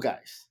early Google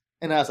guys.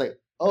 And I was like,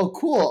 oh,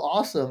 cool,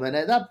 awesome. And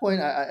at that point,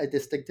 I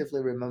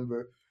distinctly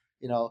remember,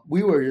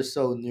 we were just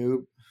so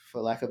new,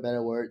 for lack of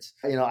better words.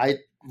 I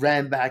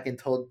ran back and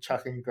told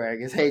Chuck and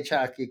Greg, "Hey,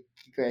 Chuck,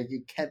 Greg,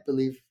 you can't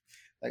believe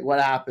like what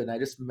happened. I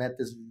just met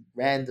this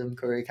random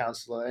career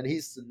counselor, and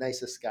he's the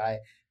nicest guy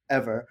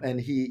ever. And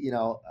he,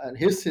 and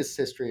his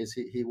history is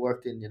he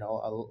worked in,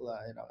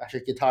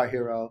 actually Guitar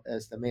Hero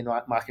as the main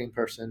marketing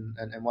person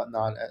and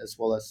whatnot, as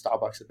well as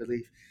Starbucks, I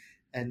believe.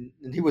 And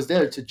he was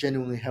there to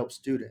genuinely help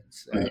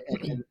students. Right?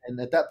 And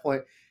at that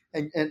point,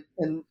 and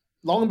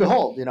lo and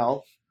behold,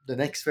 the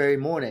next very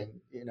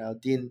morning,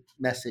 Dean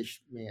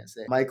messaged me and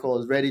said, "Michael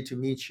is ready to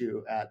meet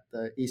you at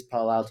the East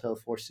Palo Alto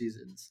Four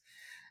Seasons."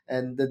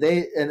 And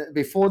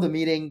before the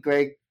meeting,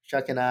 Greg,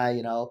 Chuck, and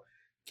I,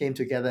 came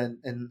together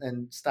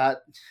and start,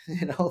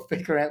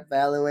 figuring out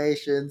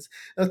valuations,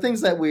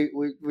 things that we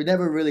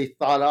never really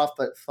thought of,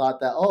 but thought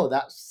that, oh,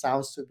 that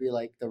sounds to be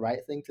like the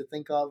right thing to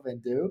think of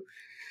and do.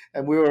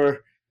 And we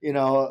were,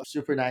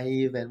 super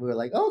naive, and we were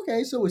like, oh,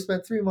 okay, so we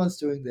spent 3 months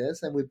doing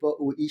this, and we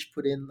each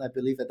put in, I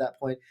believe at that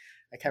point,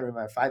 I can't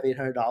remember,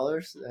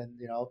 $800, and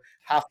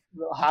half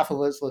of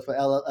us was for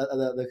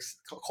the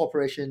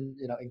corporation,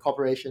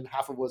 incorporation,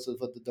 half of it was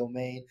for the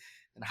domain,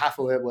 and half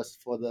of it was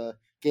for the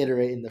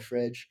Gatorade in the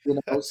fridge.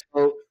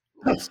 So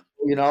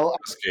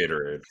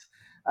Gatorade.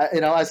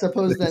 I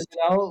suppose that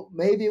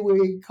maybe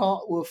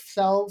we'll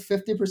sell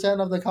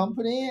 50% of the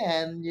company,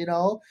 and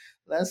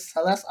let's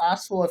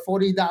ask for a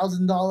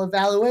 $40,000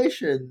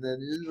 valuation,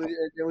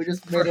 and we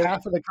just For made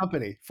half of the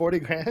company, 40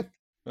 grand.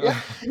 Yeah,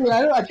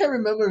 I can't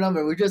remember the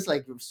number. We're just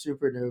like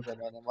super noob and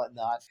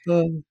whatnot.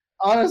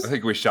 Honestly, I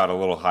think we shot a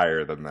little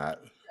higher than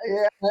that.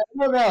 Yeah,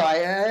 I don't know.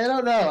 I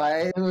don't know.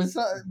 It was,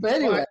 but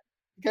anyway,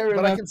 can't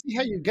remember. But I can see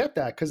how you get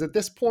that, because at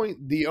this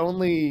point, the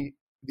only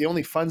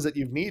funds that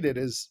you've needed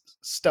is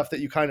stuff that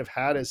you kind of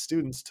had as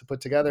students to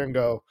put together and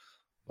go,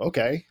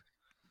 okay,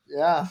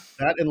 yeah,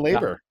 that and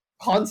labor.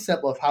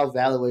 Concept of how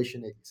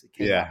valuation is. It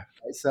came out,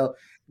 right? So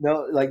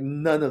no, like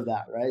none of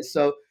that, right?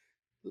 So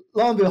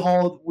lo and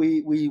behold,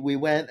 we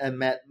went and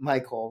met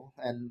Michael,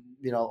 and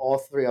all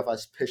three of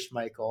us pitched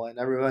Michael. And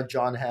I remember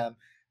John Hamm.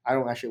 I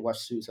don't actually watch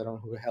Suits. I don't know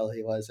who the hell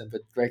he was.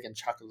 But Greg and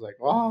Chuck was like,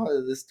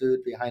 "Oh, this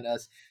dude behind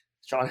us."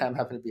 John Hamm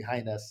happened to be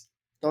behind us.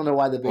 Don't know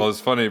why the big. Well, it's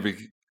funny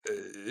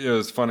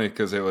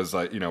because it was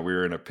like, we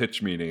were in a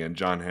pitch meeting, and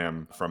John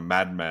Hamm from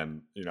Mad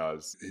Men,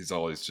 he's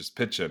always just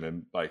pitching,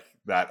 and like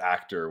that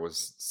actor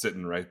was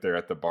sitting right there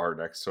at the bar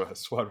next to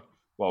us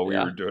while we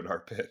were doing our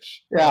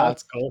pitch. Yeah,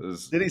 that's cool.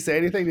 Did he say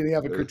anything? Did he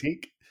have a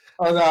critique?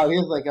 Oh no, he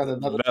was like on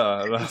another.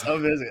 No. He's so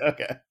busy.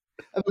 Okay.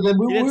 But then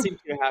he didn't seem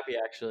too happy,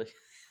 actually.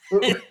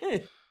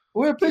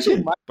 We were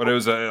pitching Michael. But it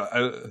was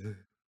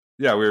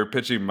we were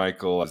pitching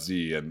Michael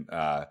Z, and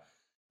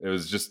it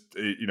was just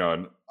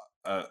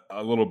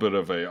a little bit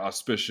of a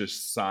auspicious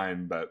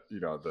sign that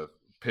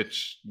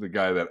the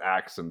guy that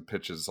acts and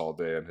pitches all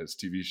day on his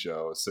TV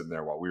show was sitting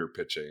there while we were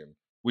pitching, and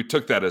we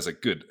took that as a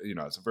good,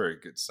 it's a very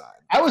good sign.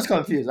 I was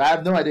confused. I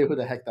have no idea who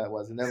the heck that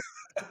was, and never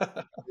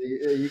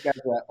you guys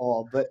were at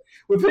all. But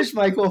we pitched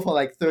Michael for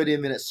like 30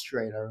 minutes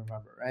straight. I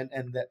remember,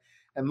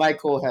 and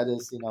Michael had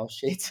his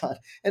shades on,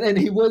 and then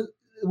he was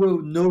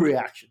with no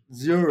reaction,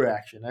 zero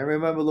reaction. I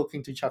remember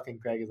looking to Chuck and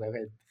Greg, like,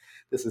 "Hey,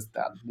 this is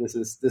done. This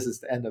is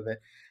the end of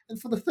it."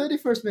 And for the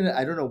 31st minute,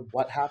 I don't know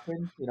what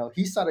happened.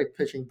 He started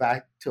pitching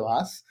back to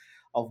us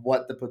of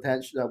what the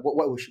potential,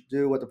 what we should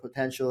do, what the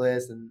potential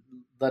is, and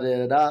da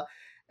da da da.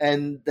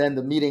 And then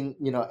the meeting,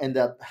 ended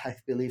up, I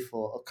believe,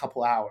 for a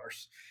couple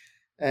hours.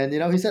 And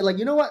he said, like,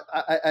 what?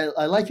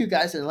 I like you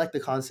guys and I like the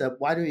concept.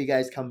 Why don't you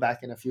guys come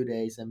back in a few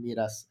days and meet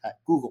us at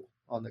Google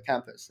on the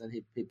campus? And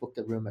he booked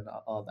a room and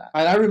all that.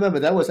 And I remember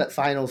that was at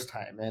finals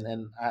time,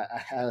 and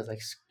I was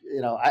like,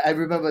 I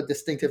remember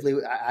distinctively,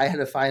 I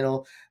had a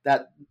final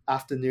that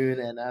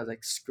afternoon, and I was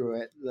like, screw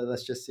it,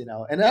 let's just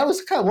And I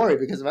was kind of worried,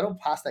 because if I don't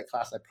pass that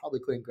class, I probably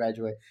couldn't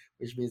graduate,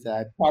 which means that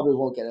I probably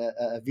won't get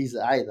a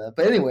visa either.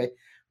 But anyway,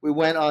 we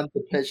went on to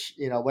pitch,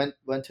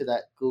 went to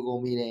that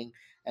Google meeting,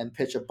 and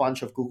pitch a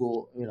bunch of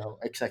Google,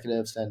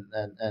 executives and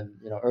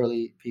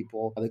early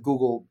people, the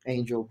Google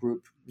Angel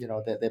Group,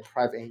 their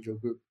private angel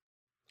group.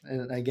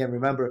 And again,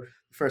 remember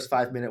the first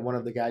 5 minutes, one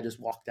of the guy just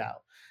walked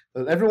out,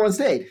 but everyone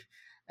stayed.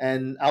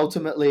 And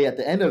ultimately, at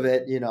the end of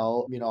it,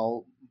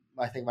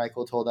 I think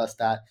Michael told us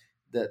that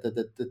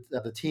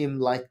the team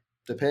liked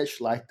the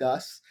pitch, liked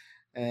us,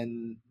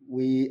 and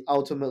we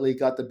ultimately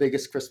got the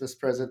biggest Christmas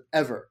present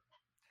ever.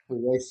 We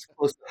raised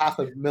close to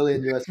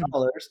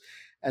 $500,000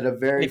 at a And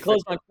very it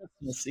closed on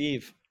Christmas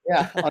Eve.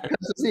 yeah, on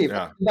Christmas Eve.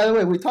 Yeah. By the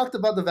way, we talked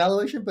about the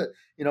valuation, but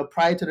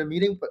prior to the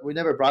meeting, but we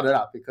never brought it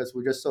up because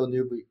we're just so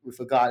new. We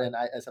forgot, and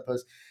I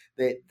suppose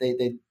they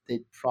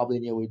probably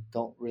knew we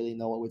don't really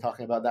know what we're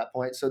talking about at that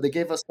point. So they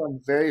gave us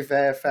some very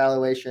fair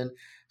valuation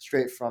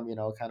straight from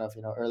kind of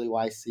early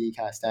YC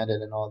kind of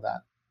standard and all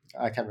that.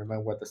 I can't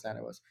remember what the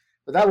standard was,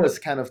 but that was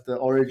kind of the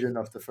origin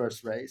of the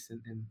first race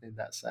in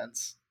that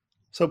sense.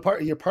 So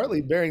you're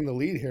partly bearing the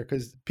lead here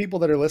because people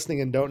that are listening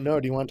and don't know,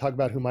 do you want to talk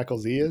about who Michael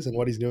Z is and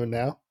what he's doing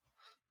now?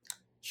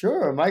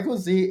 Sure. Michael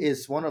Z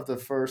is one of the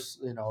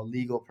first,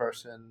 legal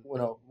person,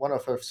 one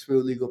of the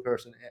few legal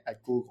person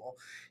at Google.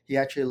 He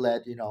actually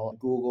led,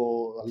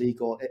 Google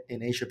legal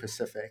in Asia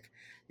Pacific.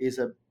 He's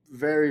a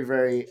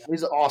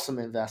he's an awesome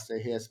investor.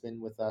 He has been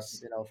with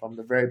us, from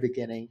the very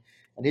beginning.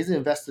 And he's an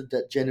investor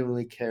that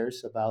genuinely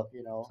cares about,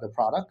 the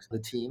product, the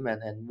team,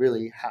 and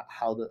really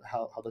how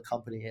the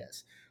company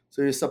is.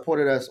 So he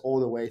supported us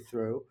all the way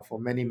through for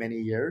many, many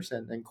years.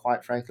 And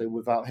quite frankly,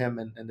 without him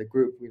and the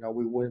group, we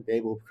wouldn't be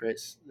able to create,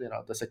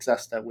 the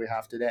success that we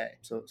have today.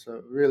 So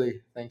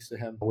really, thanks to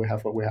him, we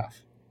have what we have.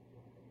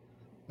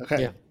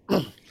 Okay.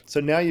 Yeah. So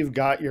now you've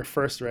got your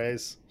first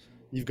raise.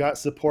 You've got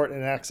support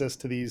and access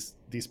to these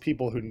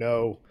people who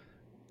know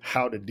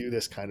how to do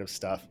this kind of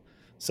stuff.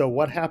 So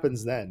what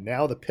happens then?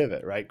 Now the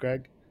pivot, right,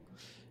 Greg?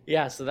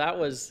 Yeah. So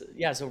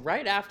so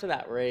right after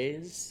that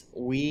raise,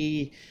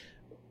 we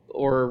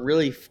were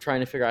really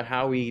trying to figure out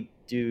how do we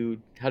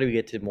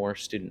get to more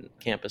student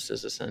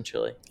campuses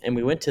essentially. And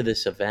we went to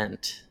this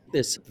event,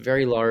 this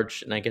very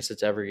large, and I think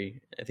it's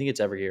every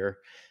year,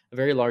 a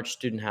very large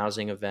student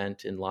housing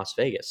event in Las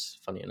Vegas,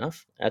 funny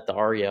enough, at the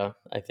Aria.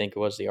 I think it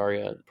was the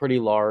Aria, pretty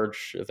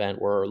large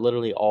event where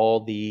literally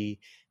all the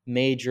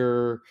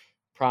major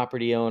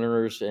property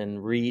owners and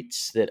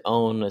REITs that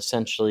own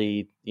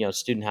essentially,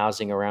 student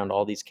housing around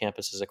all these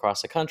campuses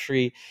across the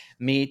country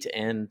meet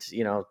and,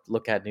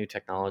 look at new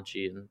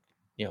technology and,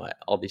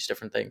 all these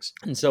different things.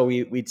 And so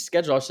we'd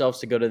schedule ourselves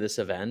to go to this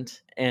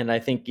event. And I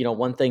think,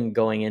 one thing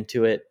going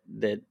into it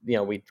that,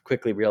 we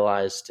quickly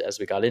realized as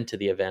we got into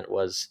the event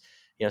was,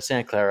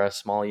 Santa Clara,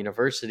 small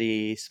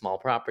university, small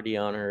property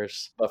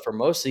owners. But for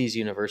most of these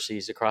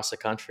universities across the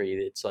country,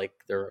 it's like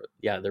the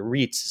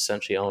REITs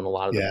essentially own a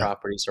lot of the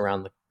properties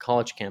around the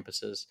college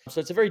campuses.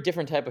 So it's a very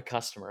different type of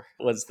customer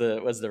was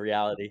the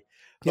reality.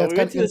 Yeah, it's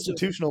kind of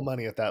institutional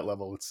money at that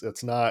level.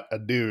 It's not a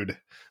dude.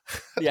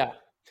 Yeah.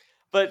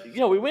 But,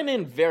 we went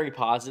in very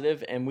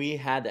positive, and we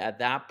had at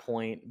that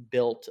point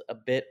built a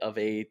bit of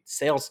a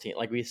sales team.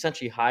 Like we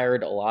essentially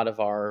hired a lot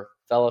of our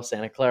fellow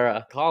Santa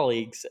Clara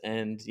colleagues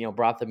and,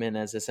 brought them in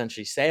as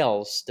essentially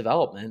sales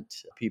development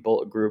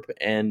group.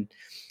 And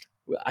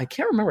I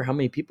can't remember how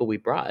many people we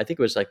brought. I think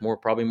it was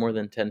probably more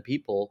than 10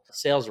 people,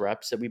 sales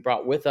reps that we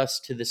brought with us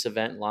to this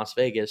event in Las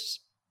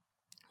Vegas.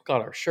 Got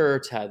our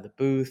shirts, had the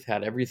booth,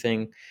 had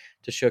everything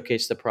to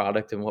showcase the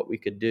product and what we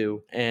could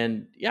do.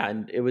 And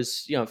and it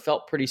was,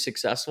 felt pretty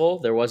successful.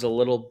 There was a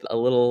little.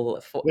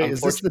 Wait,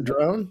 is this the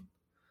drone?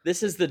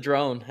 This is the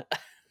drone.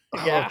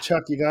 Yeah. Oh,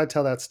 Chuck, you got to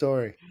tell that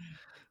story.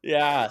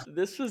 Yeah,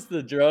 this was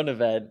the drone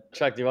event.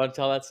 Chuck, do you want to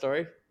tell that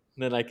story?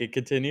 Then I could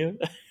continue.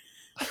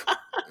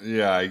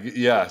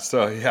 Yeah.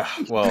 So,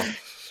 well,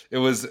 it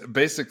was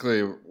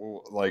basically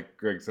like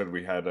Greg said,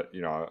 we had, a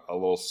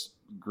little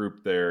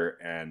group there,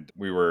 and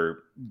we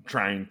were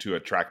trying to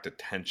attract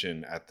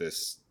attention at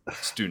this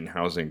student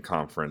housing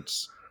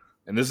conference.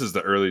 And this is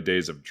the early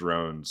days of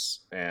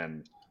drones.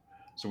 And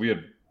so we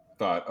had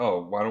thought,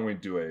 oh, why don't we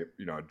do a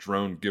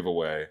drone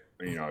giveaway,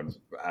 and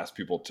ask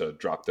people to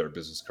drop their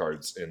business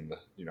cards in the,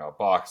 a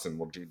box, and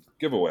we'll do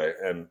giveaway.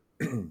 And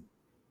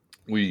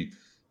we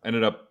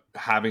ended up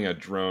having a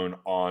drone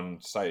on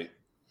site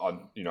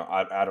on,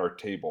 at our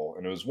table.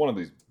 And it was one of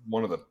the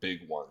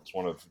big ones,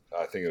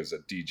 I think it was a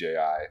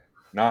DJI,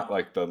 not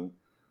like the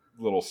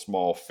little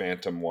small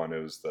Phantom one.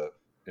 It was the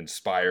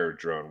Inspire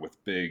drone with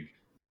big,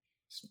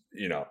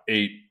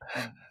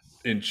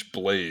 8-inch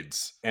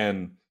blades.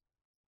 And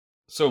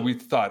so we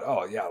thought,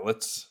 oh yeah,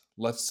 let's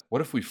what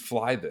if we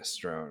fly this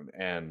drone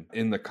and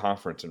in the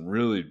conference and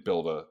really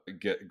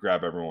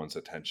grab everyone's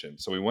attention.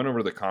 So we went over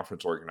to the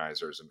conference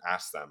organizers and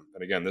asked them.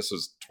 And again, this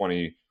was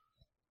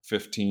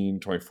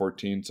 2015,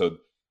 2014. So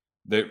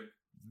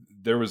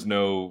there was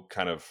no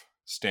kind of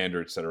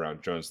standard set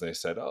around drones. And they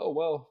said, oh,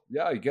 well,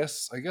 yeah, I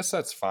guess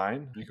that's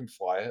fine. You can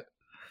fly it.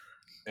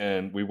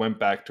 And we went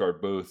back to our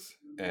booth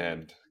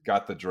and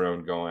got the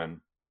drone going,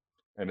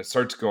 and it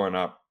starts going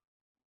up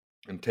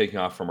and taking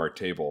off from our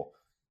table.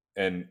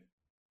 And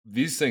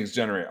these things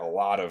generate a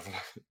lot of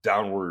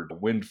downward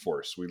wind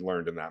force, we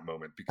learned in that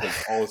moment, because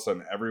all of a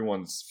sudden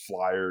everyone's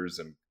flyers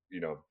and,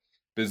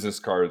 business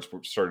cards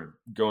started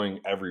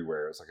going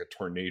everywhere. It's like a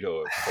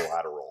tornado of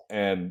collateral.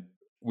 And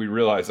we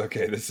realized,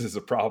 okay, this is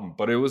a problem,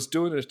 but it was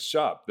doing its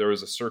job. There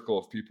was a circle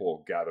of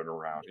people gathered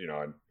around,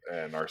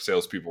 and our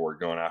salespeople were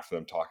going after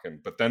them, talking.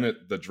 But then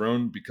the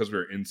drone, because we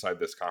were inside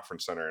this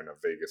conference center in a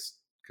Vegas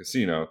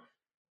casino,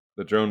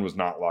 the drone was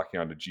not locking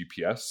onto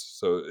GPS.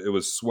 So it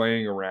was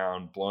swaying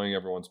around, blowing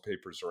everyone's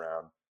papers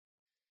around.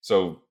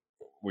 So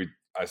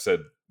I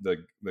said, the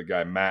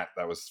guy, Matt,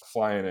 that was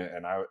flying it,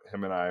 and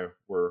him and I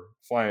were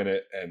flying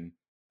it, and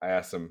I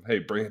asked him, hey,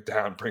 bring it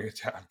down,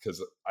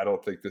 because I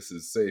don't think this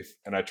is safe.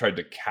 And I tried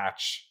to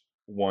catch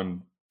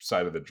one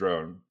side of the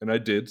drone, and I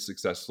did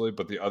successfully,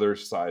 but the other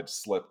side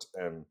slipped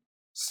and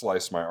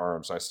sliced my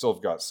arm. So I still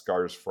have got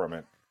scars from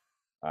it,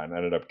 and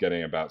ended up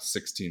getting about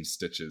 16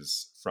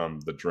 stitches from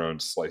the drone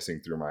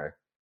slicing through my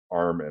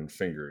arm and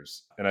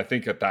fingers. And I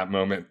think at that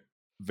moment,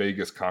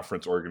 Vegas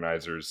conference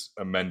organizers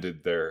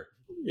amended their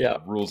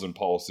rules and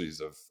policies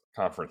of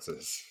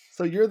conferences.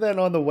 So you're then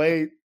on the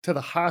way to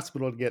the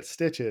hospital to get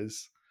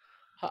stitches.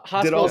 Did all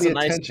Hospital's the a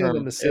nice attention term.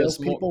 and the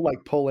salespeople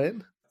pull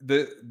in?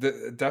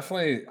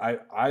 Definitely,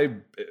 I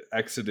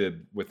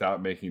exited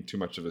without making too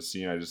much of a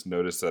scene. I just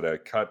noticed that I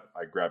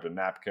grabbed a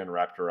napkin,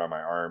 wrapped it around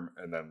my arm,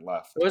 and then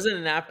left. It wasn't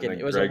a napkin.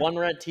 It was a One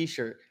Red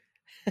t-shirt.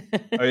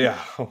 Oh yeah,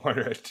 a One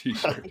Red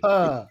t-shirt.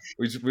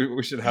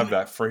 We should have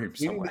that framed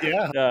somewhere.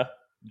 Yeah.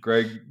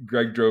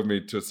 Greg drove me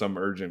to some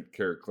urgent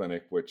care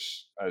clinic,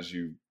 which, as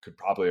you could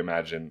probably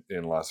imagine,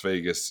 in Las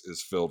Vegas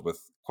is filled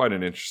with quite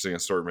an interesting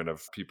assortment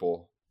of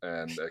people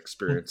and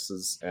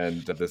experiences.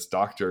 And this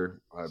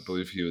doctor, I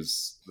believe he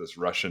was this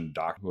Russian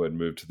doctor who had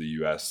moved to the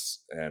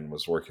US and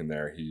was working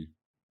there. He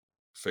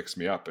fixed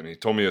me up, and he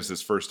told me it was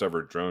his first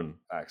ever drone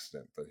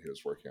accident that he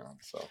was working on.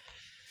 So,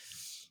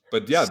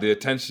 but yeah, the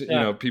attention,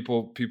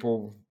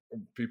 people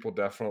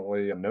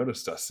definitely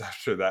noticed us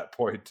after that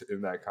point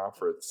in that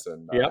conference.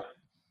 And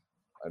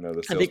I know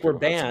I think we're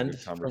banned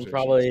from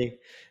probably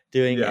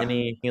doing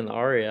anything in the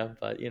ARIA,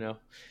 but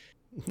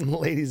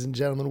Ladies and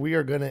gentlemen, we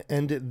are going to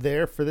end it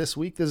there for this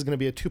week. This is going to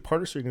be a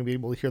two-parter, so you're going to be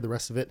able to hear the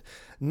rest of it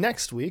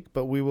next week,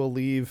 but we will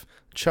leave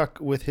Chuck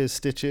with his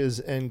stitches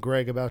and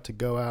Greg about to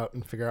go out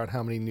and figure out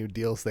how many new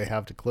deals they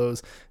have to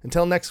close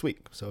until next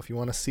week. So if you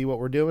want to see what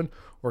we're doing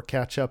or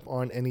catch up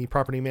on any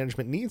property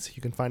management needs,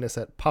 you can find us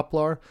at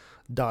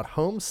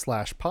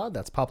poplar.home/pod.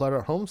 That's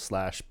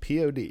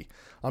poplar.home/pod.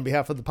 On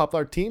behalf of the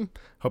Poplar team,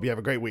 hope you have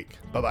a great week.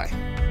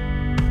 Bye-bye.